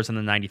and scores in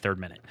the 93rd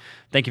minute.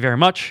 Thank you very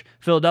much.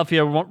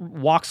 Philadelphia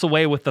walks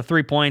away with the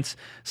 3 points,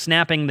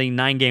 snapping the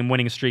 9-game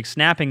winning streak,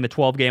 snapping the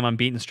 12-game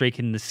unbeaten streak,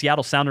 and the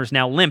Seattle Sounders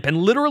now limp, and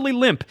literally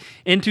limp,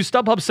 into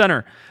StubHub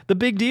Center. The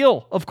big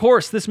deal, of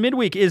course, this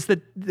midweek is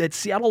that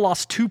Seattle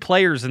lost 2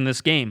 players in this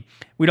game.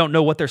 We don't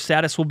know what their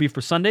status will be for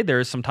Sunday. There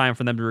is some time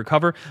for them to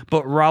recover.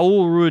 But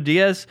Raul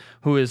Ruidiaz,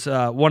 who is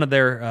one of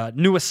their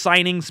newest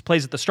signings,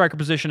 plays at the striker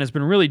position, has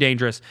been really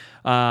dangerous.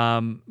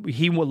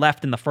 He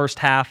left in the first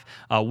half.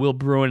 Will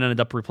Bruin ended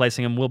up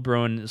replacing him. Will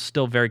Bruin is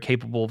still very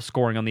capable of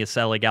scoring on the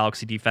LA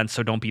Galaxy defense,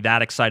 so don't be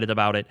that excited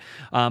about it.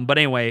 But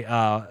anyway,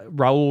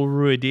 Raul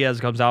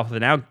Ruidiaz comes out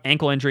with an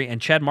ankle injury,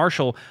 and Chad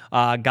Marshall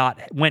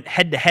went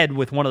head-to-head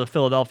with one of the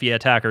Philadelphia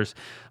attackers,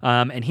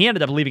 and he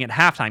ended up leaving at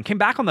halftime. Came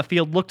back on the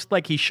field, looked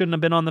like he shouldn't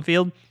have been on the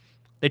field.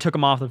 They took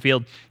him off the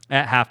field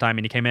at halftime,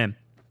 and he came in.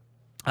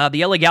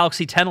 The LA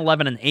Galaxy 10,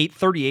 11, and 8,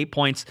 38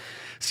 points.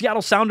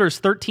 Seattle Sounders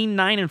 13,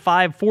 9, and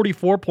 5,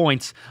 44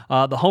 points.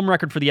 The home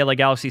record for the LA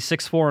Galaxy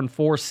 6, 4, and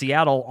 4.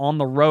 Seattle on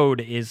the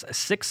road is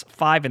 6,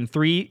 5, and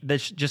 3.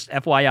 That's just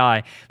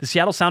FYI. The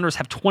Seattle Sounders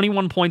have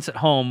 21 points at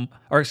home,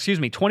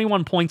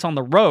 21 points on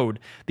the road.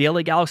 The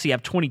LA Galaxy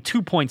have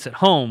 22 points at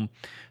home.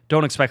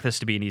 Don't expect this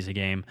to be an easy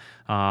game.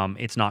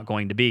 It's not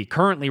going to be.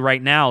 Currently,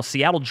 right now,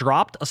 Seattle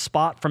dropped a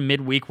spot from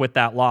midweek with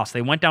that loss.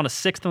 They went down to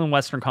 6th in the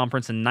Western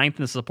Conference and 9th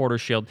in the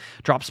Supporters' Shield,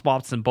 dropped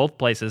spots in both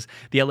places.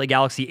 The LA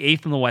Galaxy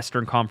 8th in the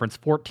Western Conference,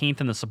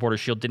 14th in the Supporters'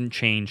 Shield, didn't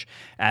change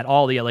at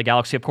all. The LA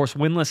Galaxy, of course,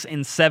 winless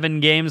in 7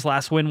 games.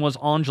 Last win was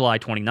on July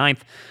 29th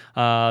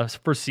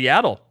for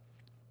Seattle.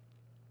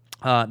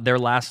 Their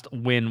last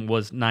win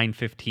was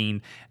 9-15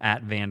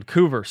 at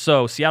Vancouver.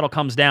 So Seattle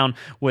comes down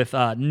with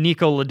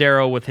Nico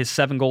Lodeiro with his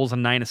 7 goals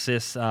and 9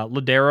 assists.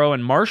 Lodeiro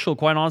and Marshall,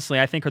 quite honestly,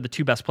 I think are the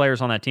 2 best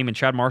players on that team. And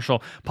Chad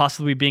Marshall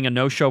possibly being a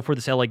no-show for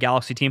this LA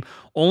Galaxy team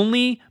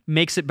only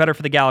makes it better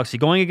for the Galaxy.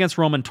 Going against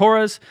Roman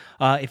Torres,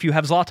 if you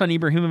have Zlatan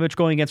Ibrahimovic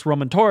going against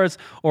Roman Torres,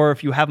 or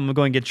if you have him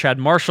going against Chad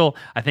Marshall,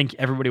 I think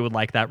everybody would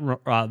like that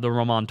the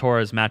Roman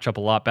Torres matchup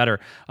a lot better.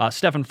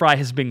 Stefan Frei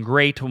has been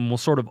great, and we'll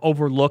sort of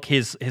overlook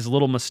his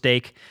little mistake,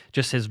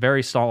 just his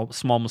very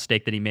small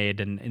mistake that he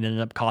made, and it ended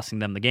up costing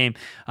them the game.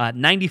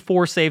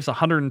 94 saves,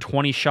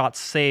 120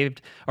 shots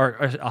saved, or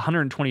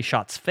 120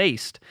 shots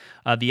faced.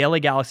 The LA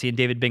Galaxy and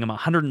David Bingham,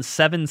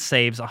 107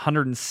 saves,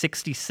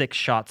 166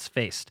 shots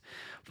faced.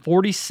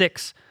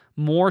 46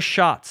 more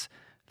shots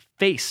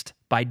faced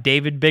by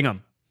David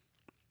Bingham.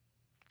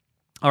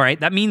 All right,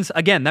 that means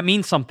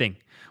something.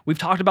 We've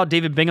talked about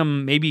David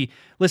Bingham.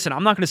 Listen,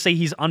 I'm not going to say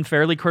he's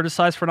unfairly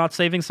criticized for not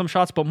saving some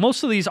shots, but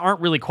most of these aren't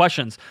really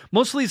questions.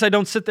 Most of these I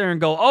don't sit there and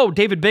go, oh,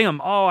 David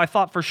Bingham, oh, I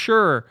thought for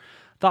sure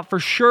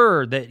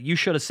that you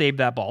should have saved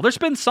that ball. There's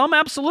been some,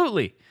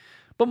 absolutely.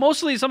 But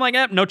most of these, I'm like,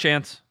 no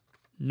chance.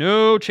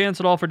 No chance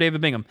at all for David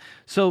Bingham.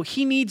 So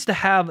he needs to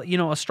have,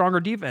 a stronger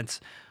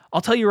defense. I'll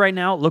tell you right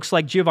now, it looks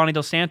like Giovanni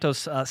Dos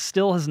Santos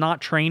still has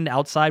not trained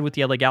outside with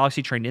the LA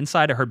Galaxy, trained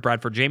inside. I heard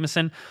Bradford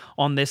Jameson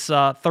on this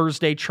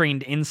Thursday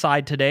trained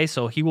inside today,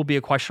 so he will be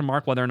a question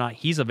mark whether or not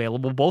he's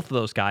available, both of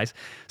those guys.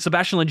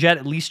 Sebastian Lletget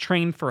at least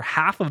trained for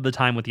half of the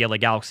time with the LA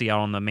Galaxy out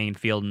on the main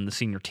field and the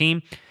senior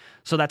team,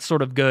 so that's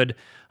sort of good.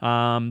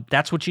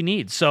 That's what you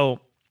need.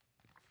 So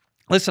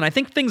Listen, I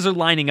think things are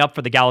lining up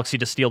for the Galaxy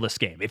to steal this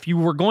game. If you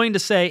wanted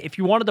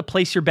to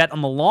place your bet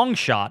on the long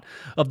shot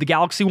of the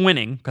Galaxy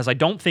winning, because I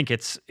don't think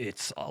it's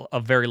a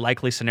very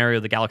likely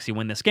scenario the Galaxy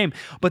win this game,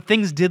 but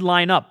things did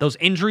line up. Those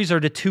injuries are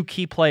to two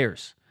key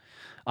players.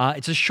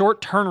 It's a short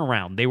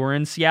turnaround. They were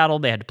in Seattle.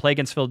 They had to play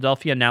against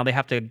Philadelphia. Now they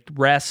have to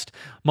rest,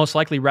 most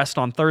likely rest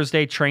on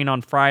Thursday, train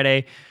on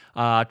Friday,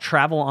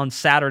 travel on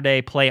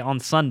Saturday, play on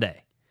Sunday.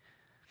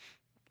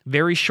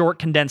 Very short,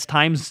 condensed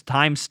time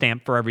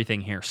stamp for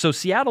everything here. So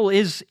Seattle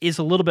is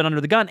a little bit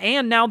under the gun,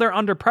 and now they're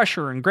under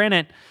pressure. And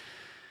granted,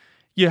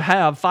 you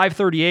have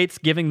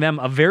 538s giving them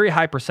a very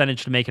high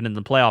percentage to make it in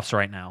the playoffs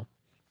right now.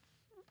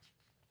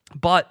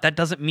 But that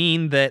doesn't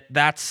mean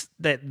that's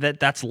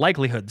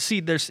likelihood. See,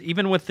 there's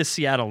even with this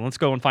Seattle. Let's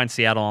go and find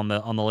Seattle on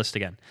the list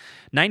again.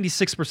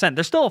 96%.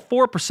 There's still a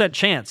 4%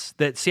 chance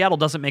that Seattle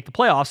doesn't make the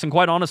playoffs, and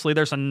quite honestly,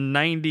 there's a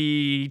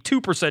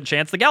 92%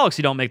 chance the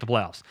Galaxy don't make the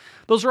playoffs.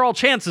 Those are all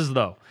chances,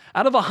 though.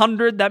 Out of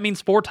 100, that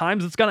means 4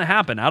 times it's going to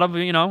happen. Out of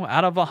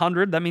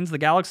 100, that means the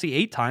Galaxy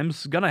 8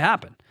 times is going to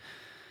happen.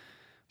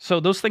 So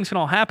those things can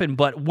all happen,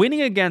 but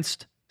winning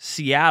against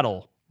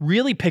Seattle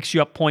really picks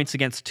you up points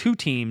against two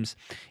teams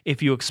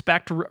if you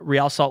expect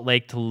Real Salt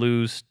Lake to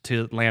lose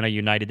to Atlanta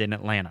United in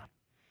Atlanta.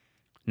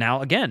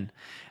 Now, again,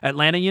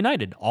 Atlanta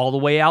United, all the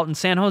way out in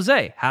San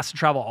Jose, has to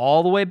travel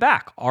all the way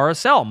back.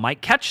 RSL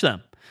might catch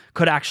them,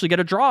 could actually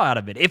get a draw out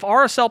of it. If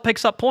RSL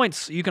picks up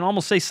points, you can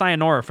almost say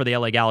sayonara for the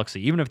LA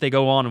Galaxy, even if they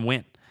go on and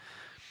win.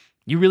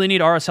 You really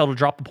need RSL to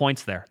drop the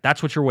points there.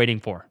 That's what you're waiting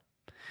for.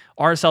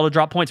 RSL to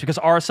drop points because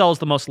RSL is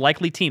the most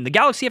likely team. The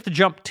Galaxy have to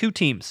jump 2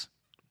 teams.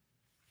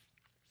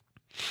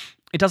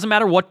 It doesn't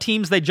matter what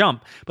teams they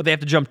jump, but they have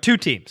to jump 2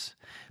 teams.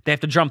 They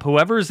have to jump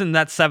whoever's in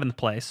that 7th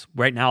place.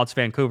 Right now it's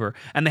Vancouver.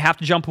 And they have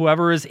to jump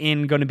whoever is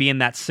going to be in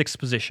that 6th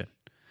position.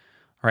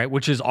 All right,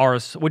 which is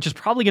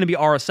probably going to be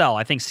RSL.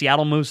 I think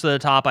Seattle moves to the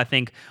top. I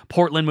think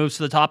Portland moves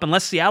to the top,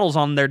 unless Seattle's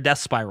on their death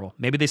spiral.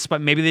 Maybe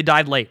they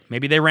died late.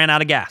 Maybe they ran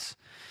out of gas.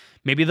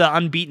 Maybe the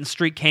unbeaten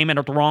streak came in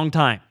at the wrong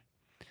time.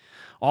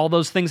 All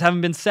those things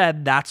haven't been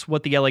said. That's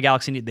what the LA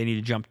Galaxy need. They need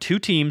to jump 2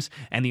 teams,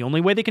 and the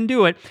only way they can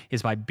do it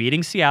is by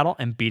beating Seattle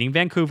and beating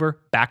Vancouver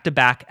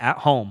back-to-back at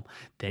home.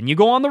 Then you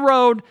go on the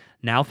road.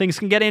 Now things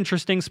can get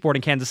interesting.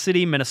 Sporting Kansas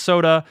City,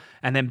 Minnesota,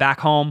 and then back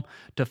home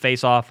to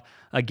face off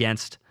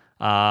against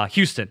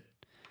Houston.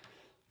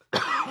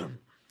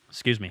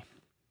 Excuse me.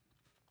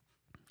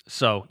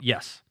 So,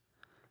 yes.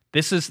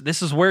 This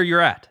is where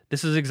you're at.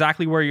 This is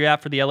exactly where you're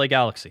at for the LA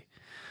Galaxy.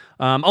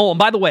 And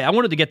by the way, I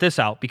wanted to get this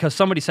out because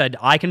somebody said,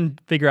 I can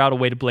figure out a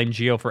way to blame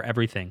Gio for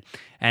everything.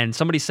 And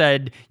somebody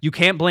said, you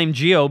can't blame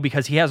Gio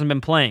because he hasn't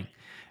been playing.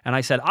 And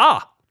I said,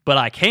 but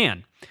I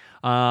can.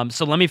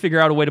 So let me figure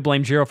out a way to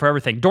blame Gio for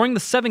everything. During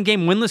the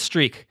 7-game winless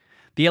streak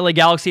the LA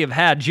Galaxy have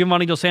had,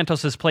 Giovanni Dos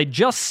Santos has played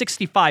just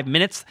 65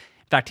 minutes.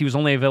 In fact, he was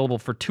only available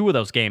for 2 of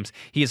those games.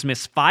 He has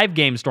missed 5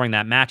 games during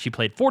that match. He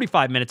played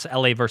 45 minutes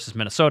LA versus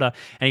Minnesota,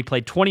 and he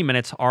played 20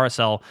 minutes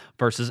RSL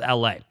versus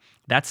LA.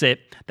 That's it.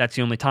 That's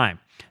the only time.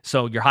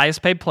 So your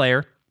highest paid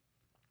player,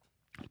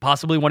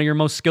 possibly one of your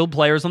most skilled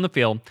players on the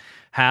field,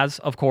 has,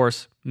 of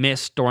course,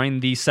 missed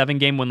during the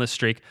 7-game winless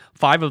streak,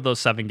 5 of those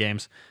 7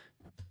 games,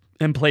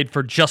 and played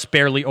for just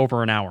barely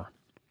over an hour.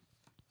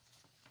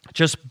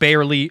 Just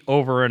barely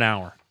over an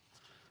hour.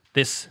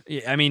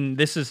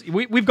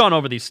 We've gone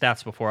over these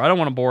stats before. I don't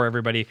want to bore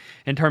everybody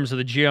in terms of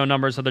the Gio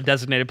numbers of the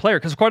designated player,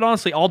 because quite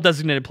honestly, all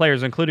designated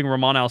players, including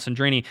Ramon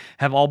Alessandrini,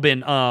 have all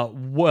been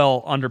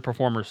well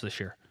underperformers this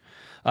year.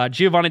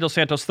 Giovanni Dos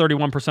Santos,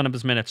 31% of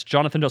his minutes.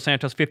 Jonathan Dos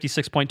Santos,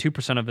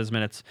 56.2% of his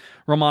minutes.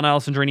 Ramon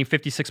Alessandrini,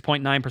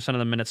 56.9% of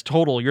the minutes.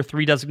 Total, your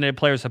 3 designated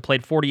players have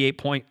played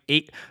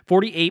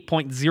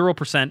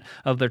 48.0%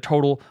 of their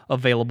total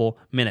available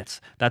minutes.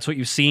 That's what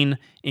you've seen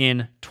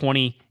in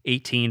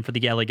 2018 for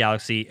the LA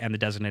Galaxy and the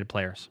designated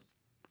players.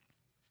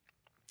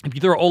 If you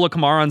throw Ola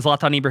Kamara and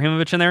Zlatan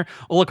Ibrahimovic in there,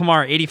 Ola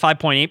Kamara,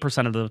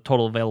 85.8% of the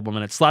total available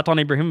minutes.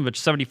 Zlatan Ibrahimovic,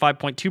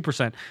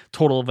 75.2%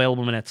 total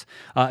available minutes.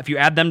 If you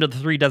add them to the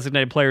 3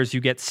 designated players, you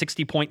get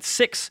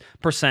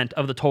 60.6%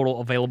 of the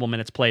total available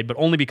minutes played, but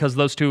only because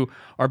those 2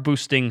 are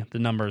boosting the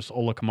numbers,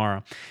 Ola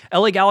Kamara.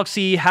 LA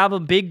Galaxy have a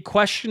big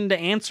question to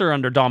answer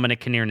under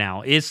Dominic Kinnear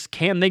now.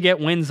 Can they get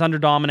wins under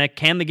Dominic?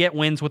 Can they get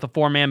wins with a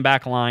 4-man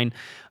back line?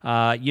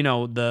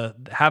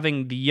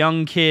 Having the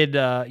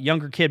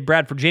younger kid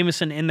Bradford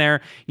Jamieson in there,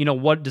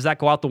 what does that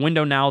go out the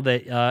window now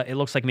that it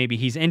looks like maybe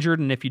he's injured?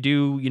 And if you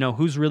do,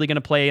 who's really going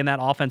to play in that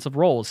offensive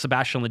role? Is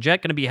Sebastian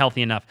Lletget going to be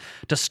healthy enough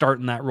to start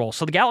in that role?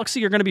 So the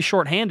Galaxy are going to be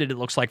shorthanded, it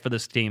looks like, for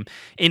this team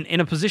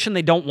in a position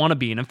they don't want to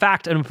be in. In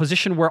fact, in a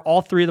position where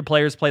all 3 of the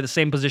players play the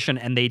same position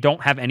and they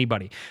don't have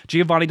anybody.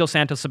 Giovanni Dos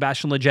Santos,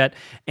 Sebastian Lletget,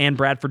 and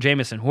Bradford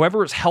Jamieson.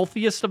 Whoever is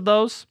healthiest of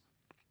those,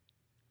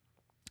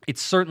 it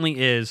certainly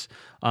is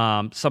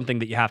something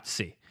that you have to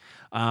see.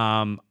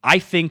 I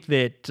think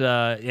that,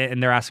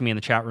 and they're asking me in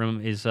the chat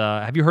room,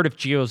 have you heard if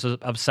Gio's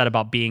upset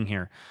about being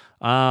here?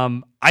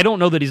 I don't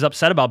know that he's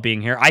upset about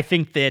being here. I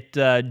think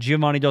that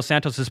Giovanni Dos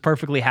Santos is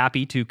perfectly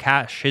happy to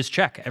cash his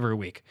check every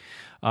week.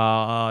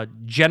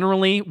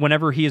 Generally,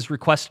 whenever he is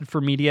requested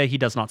for media, he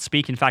does not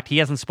speak. In fact, he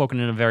hasn't spoken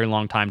in a very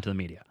long time to the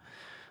media.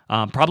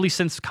 Probably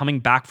since coming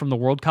back from the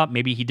World Cup,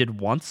 maybe he did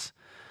once.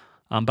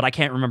 But I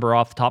can't remember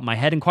off the top of my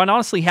head. And quite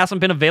honestly, he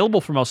hasn't been available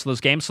for most of those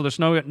games, so there's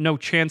no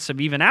chance of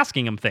even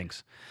asking him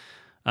things.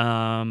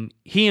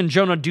 He and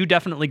Jonah do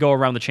definitely go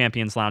around the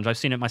Champions Lounge. I've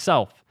seen it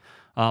myself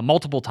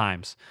multiple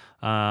times.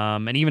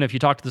 And even if you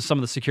talk to some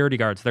of the security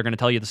guards, they're going to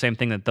tell you the same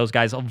thing, that those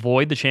guys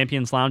avoid the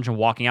Champions Lounge and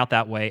walking out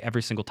that way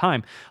every single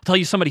time. I'll tell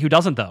you somebody who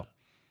doesn't, though.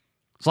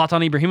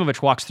 Zlatan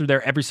Ibrahimovic walks through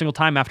there every single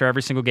time after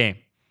every single game.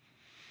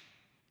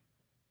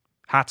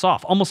 Hats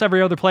off. Almost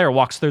every other player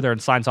walks through there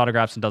and signs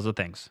autographs and does the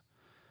things.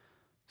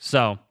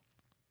 So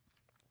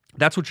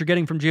that's what you're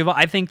getting from Gio.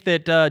 I think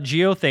that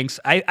Gio thinks,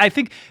 I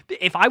think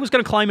if I was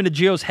going to climb into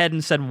Gio's head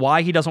and said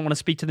why he doesn't want to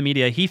speak to the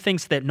media, he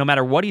thinks that no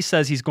matter what he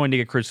says, he's going to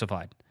get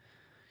crucified.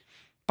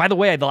 By the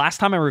way, the last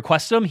time I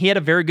requested him, he had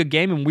a very good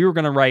game, and we were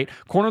going to write,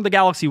 Corner of the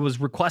Galaxy was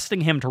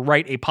requesting him to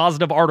write a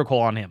positive article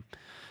on him.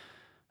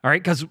 All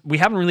right, because we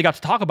haven't really got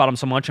to talk about him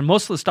so much, and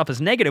most of the stuff is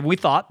negative. We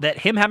thought that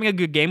him having a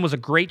good game was a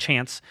great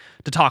chance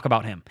to talk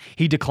about him.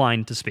 He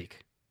declined to speak.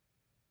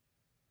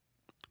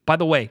 By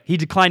the way, he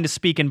declined to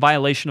speak in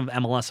violation of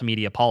MLS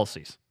media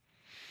policies.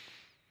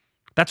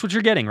 That's what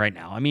you're getting right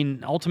now. I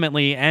mean,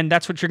 ultimately, and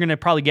that's what you're going to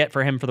probably get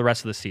for him for the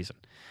rest of the season.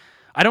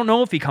 I don't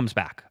know if he comes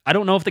back. I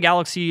don't know if the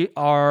Galaxy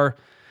are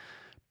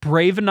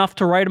brave enough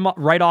to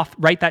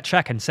write that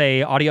check and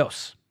say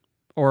adios,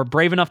 or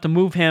brave enough to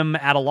move him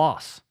at a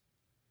loss.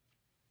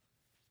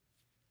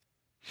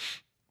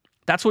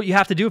 That's what you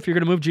have to do if you're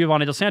going to move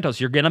Giovanni Dos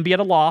Santos. You're going to be at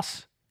a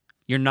loss.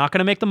 You're not going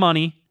to make the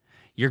money.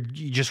 You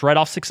just write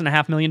off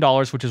 $6.5 million,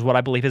 which is what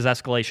I believe his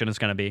escalation is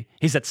going to be.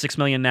 He's at $6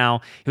 million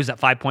now. He was at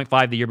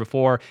 5.5 the year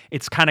before.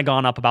 It's kind of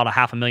gone up about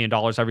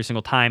 $500,000 every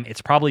single time.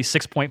 It's probably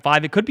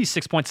 6.5. It could be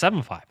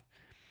 6.75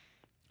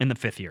 in the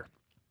fifth year.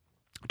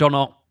 Don't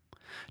know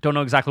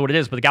exactly what it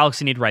is, but the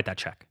Galaxy need to write that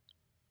check.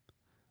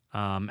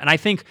 And I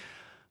think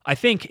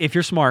if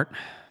you're smart,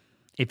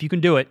 if you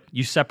can do it,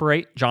 you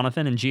separate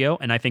Jonathan and Gio,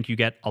 and I think you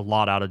get a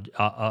lot out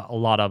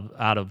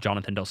of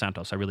Jonathan Dos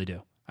Santos. I really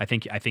do. I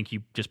think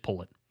you just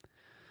pull it.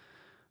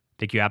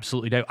 I think you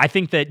absolutely do. I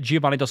think that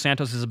Giovanni Dos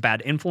Santos is a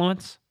bad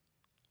influence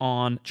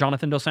on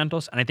Jonathan Dos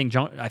Santos, and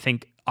I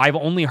think I've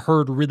only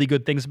heard really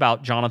good things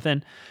about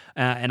Jonathan,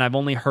 and I've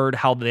only heard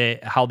how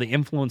the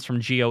influence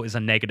from Gio is a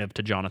negative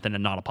to Jonathan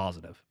and not a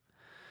positive.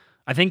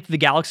 I think the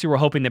Galaxy were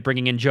hoping that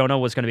bringing in Jonah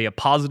was going to be a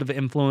positive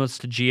influence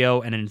to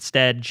Gio, and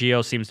instead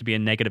Gio seems to be a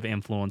negative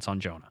influence on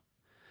Jonah.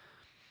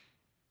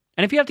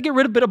 And if you have to get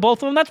rid of a bit of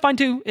both of them, that's fine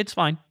too. It's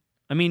fine.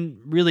 I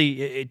mean,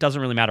 really, it doesn't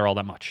really matter all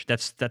that much.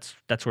 That's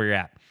where you're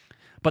at.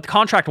 But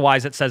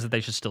contract-wise, it says that they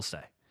should still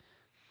stay.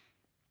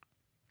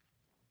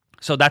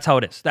 So that's how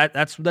it is.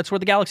 That's where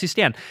the Galaxy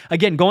stand.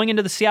 Again, going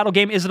into the Seattle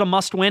game, is it a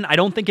must-win? I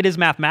don't think it is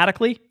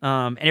mathematically.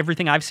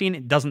 Everything I've seen,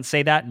 it doesn't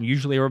say that, and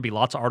usually there will be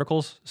lots of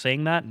articles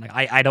saying that. And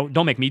I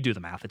don't make me do the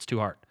math. It's too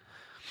hard.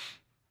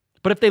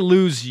 But if they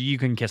lose, you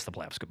can kiss the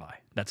playoffs goodbye.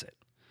 That's it.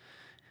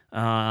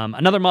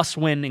 Another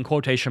must-win in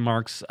quotation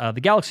marks. The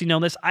Galaxy know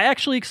this. I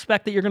actually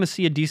expect that you're going to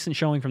see a decent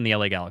showing from the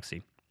LA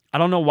Galaxy. I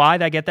don't know why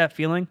I get that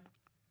feeling.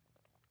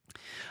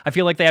 I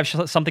feel like they have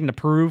something to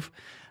prove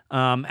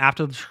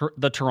after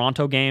the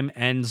Toronto game,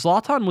 and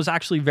Zlatan was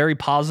actually very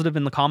positive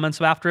in the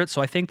comments after it,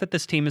 so I think that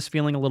this team is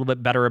feeling a little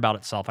bit better about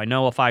itself. I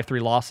know a 5-3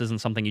 loss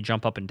isn't something you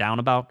jump up and down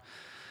about,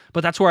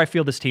 but that's where I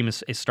feel this team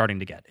is starting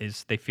to get,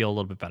 is they feel a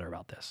little bit better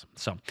about this.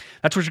 So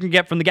that's what you can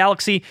get from the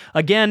Galaxy.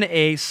 Again,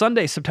 a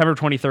Sunday, September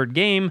 23rd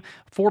game,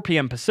 4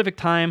 p.m. Pacific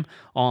time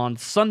on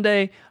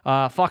Sunday.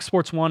 Fox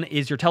Sports 1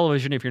 is your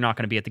television if you're not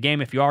going to be at the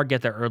game. If you are,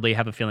 get there early.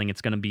 Have a feeling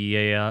it's going to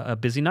be a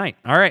busy night.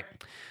 All right.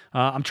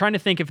 I'm trying to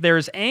think if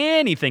there's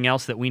anything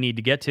else that we need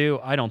to get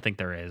to. I don't think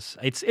there is.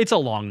 It's a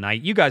long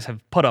night. You guys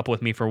have put up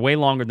with me for way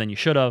longer than you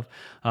should have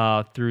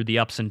through the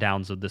ups and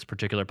downs of this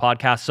particular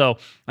podcast. So,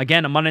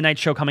 again, a Monday night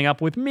show coming up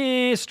with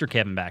Mr.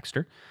 Kevin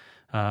Baxter,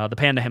 the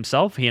Panda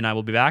himself. He and I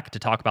will be back to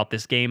talk about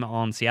this game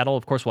on Seattle.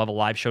 Of course, we'll have a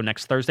live show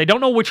next Thursday.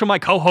 Don't know which of my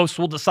co-hosts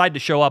will decide to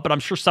show up, but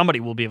I'm sure somebody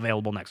will be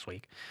available next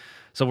week.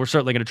 So we're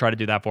certainly going to try to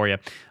do that for you.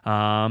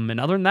 And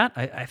other than that,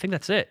 I think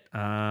that's it.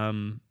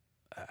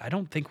 I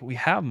don't think we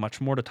have much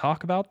more to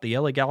talk about. The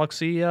LA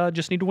Galaxy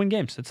just need to win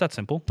games. It's that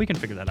simple. We can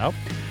figure that out.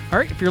 All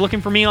right, if you're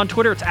looking for me on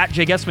Twitter, it's at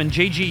JGuessman,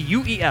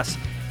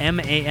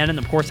 JGUESMAN, and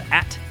of course,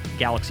 at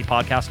Galaxy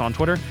Podcast on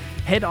Twitter.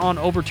 Head on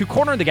over to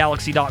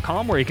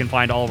cornerofthegalaxy.com where you can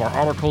find all of our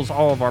articles,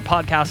 all of our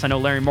podcasts. I know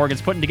Larry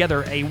Morgan's putting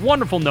together a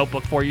wonderful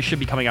notebook for you. Should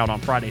be coming out on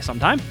Friday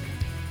sometime.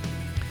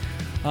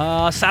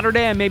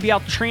 Saturday, I may be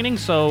out training,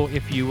 so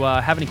if you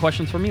have any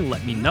questions for me,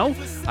 let me know.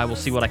 I will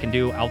see what I can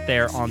do out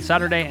there on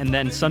Saturday. And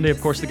then Sunday, of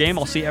course, the game.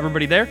 I'll see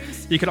everybody there.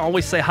 You can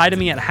always say hi to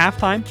me at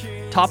halftime.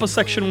 Top of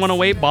section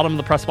 108, bottom of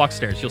the press box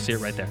stairs. You'll see it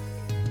right there.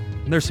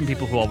 And there's some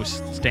people who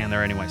always stand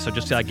there anyway, so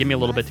just give me a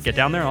little bit to get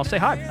down there, and I'll say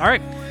hi. All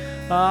right.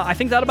 I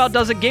think that about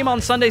does it. Game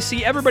on Sunday.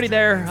 See everybody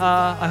there.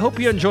 I hope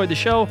you enjoyed the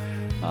show.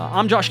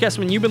 I'm Josh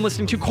Guessman. You've been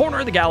listening to Corner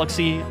of the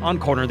Galaxy on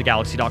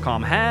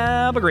cornerofthegalaxy.com.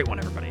 Have a great one,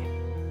 everybody.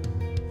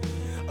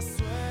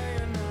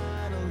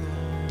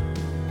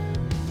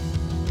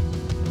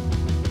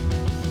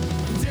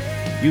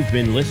 You've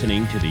been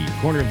listening to the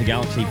Corner of the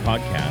Galaxy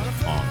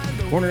podcast on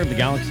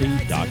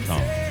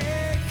cornerofthegalaxy.com.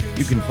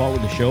 You can follow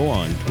the show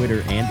on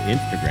Twitter and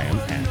Instagram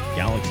at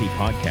Galaxy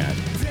Podcast,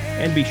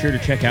 and be sure to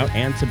check out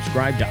and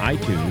subscribe to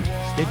iTunes,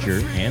 Stitcher,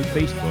 and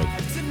Facebook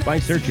by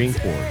searching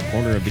for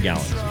Corner of the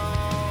Galaxy.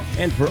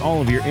 And for all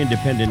of your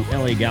independent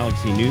LA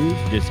Galaxy news,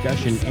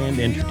 discussion, and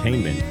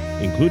entertainment,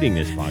 including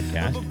this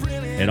podcast,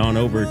 head on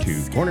over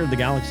to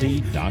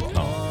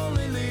cornerofthegalaxy.com.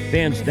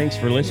 Fans, thanks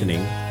for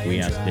listening. We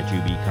ask that you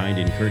be kind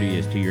and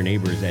courteous to your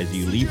neighbors as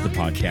you leave the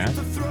podcast.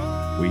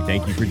 We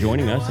thank you for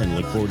joining us and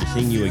look forward to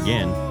seeing you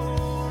again.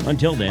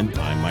 Until then,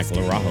 I'm Michael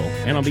Araujo,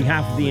 and on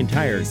behalf of the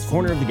entire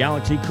Corner of the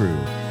Galaxy crew,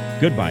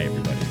 goodbye,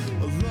 everybody.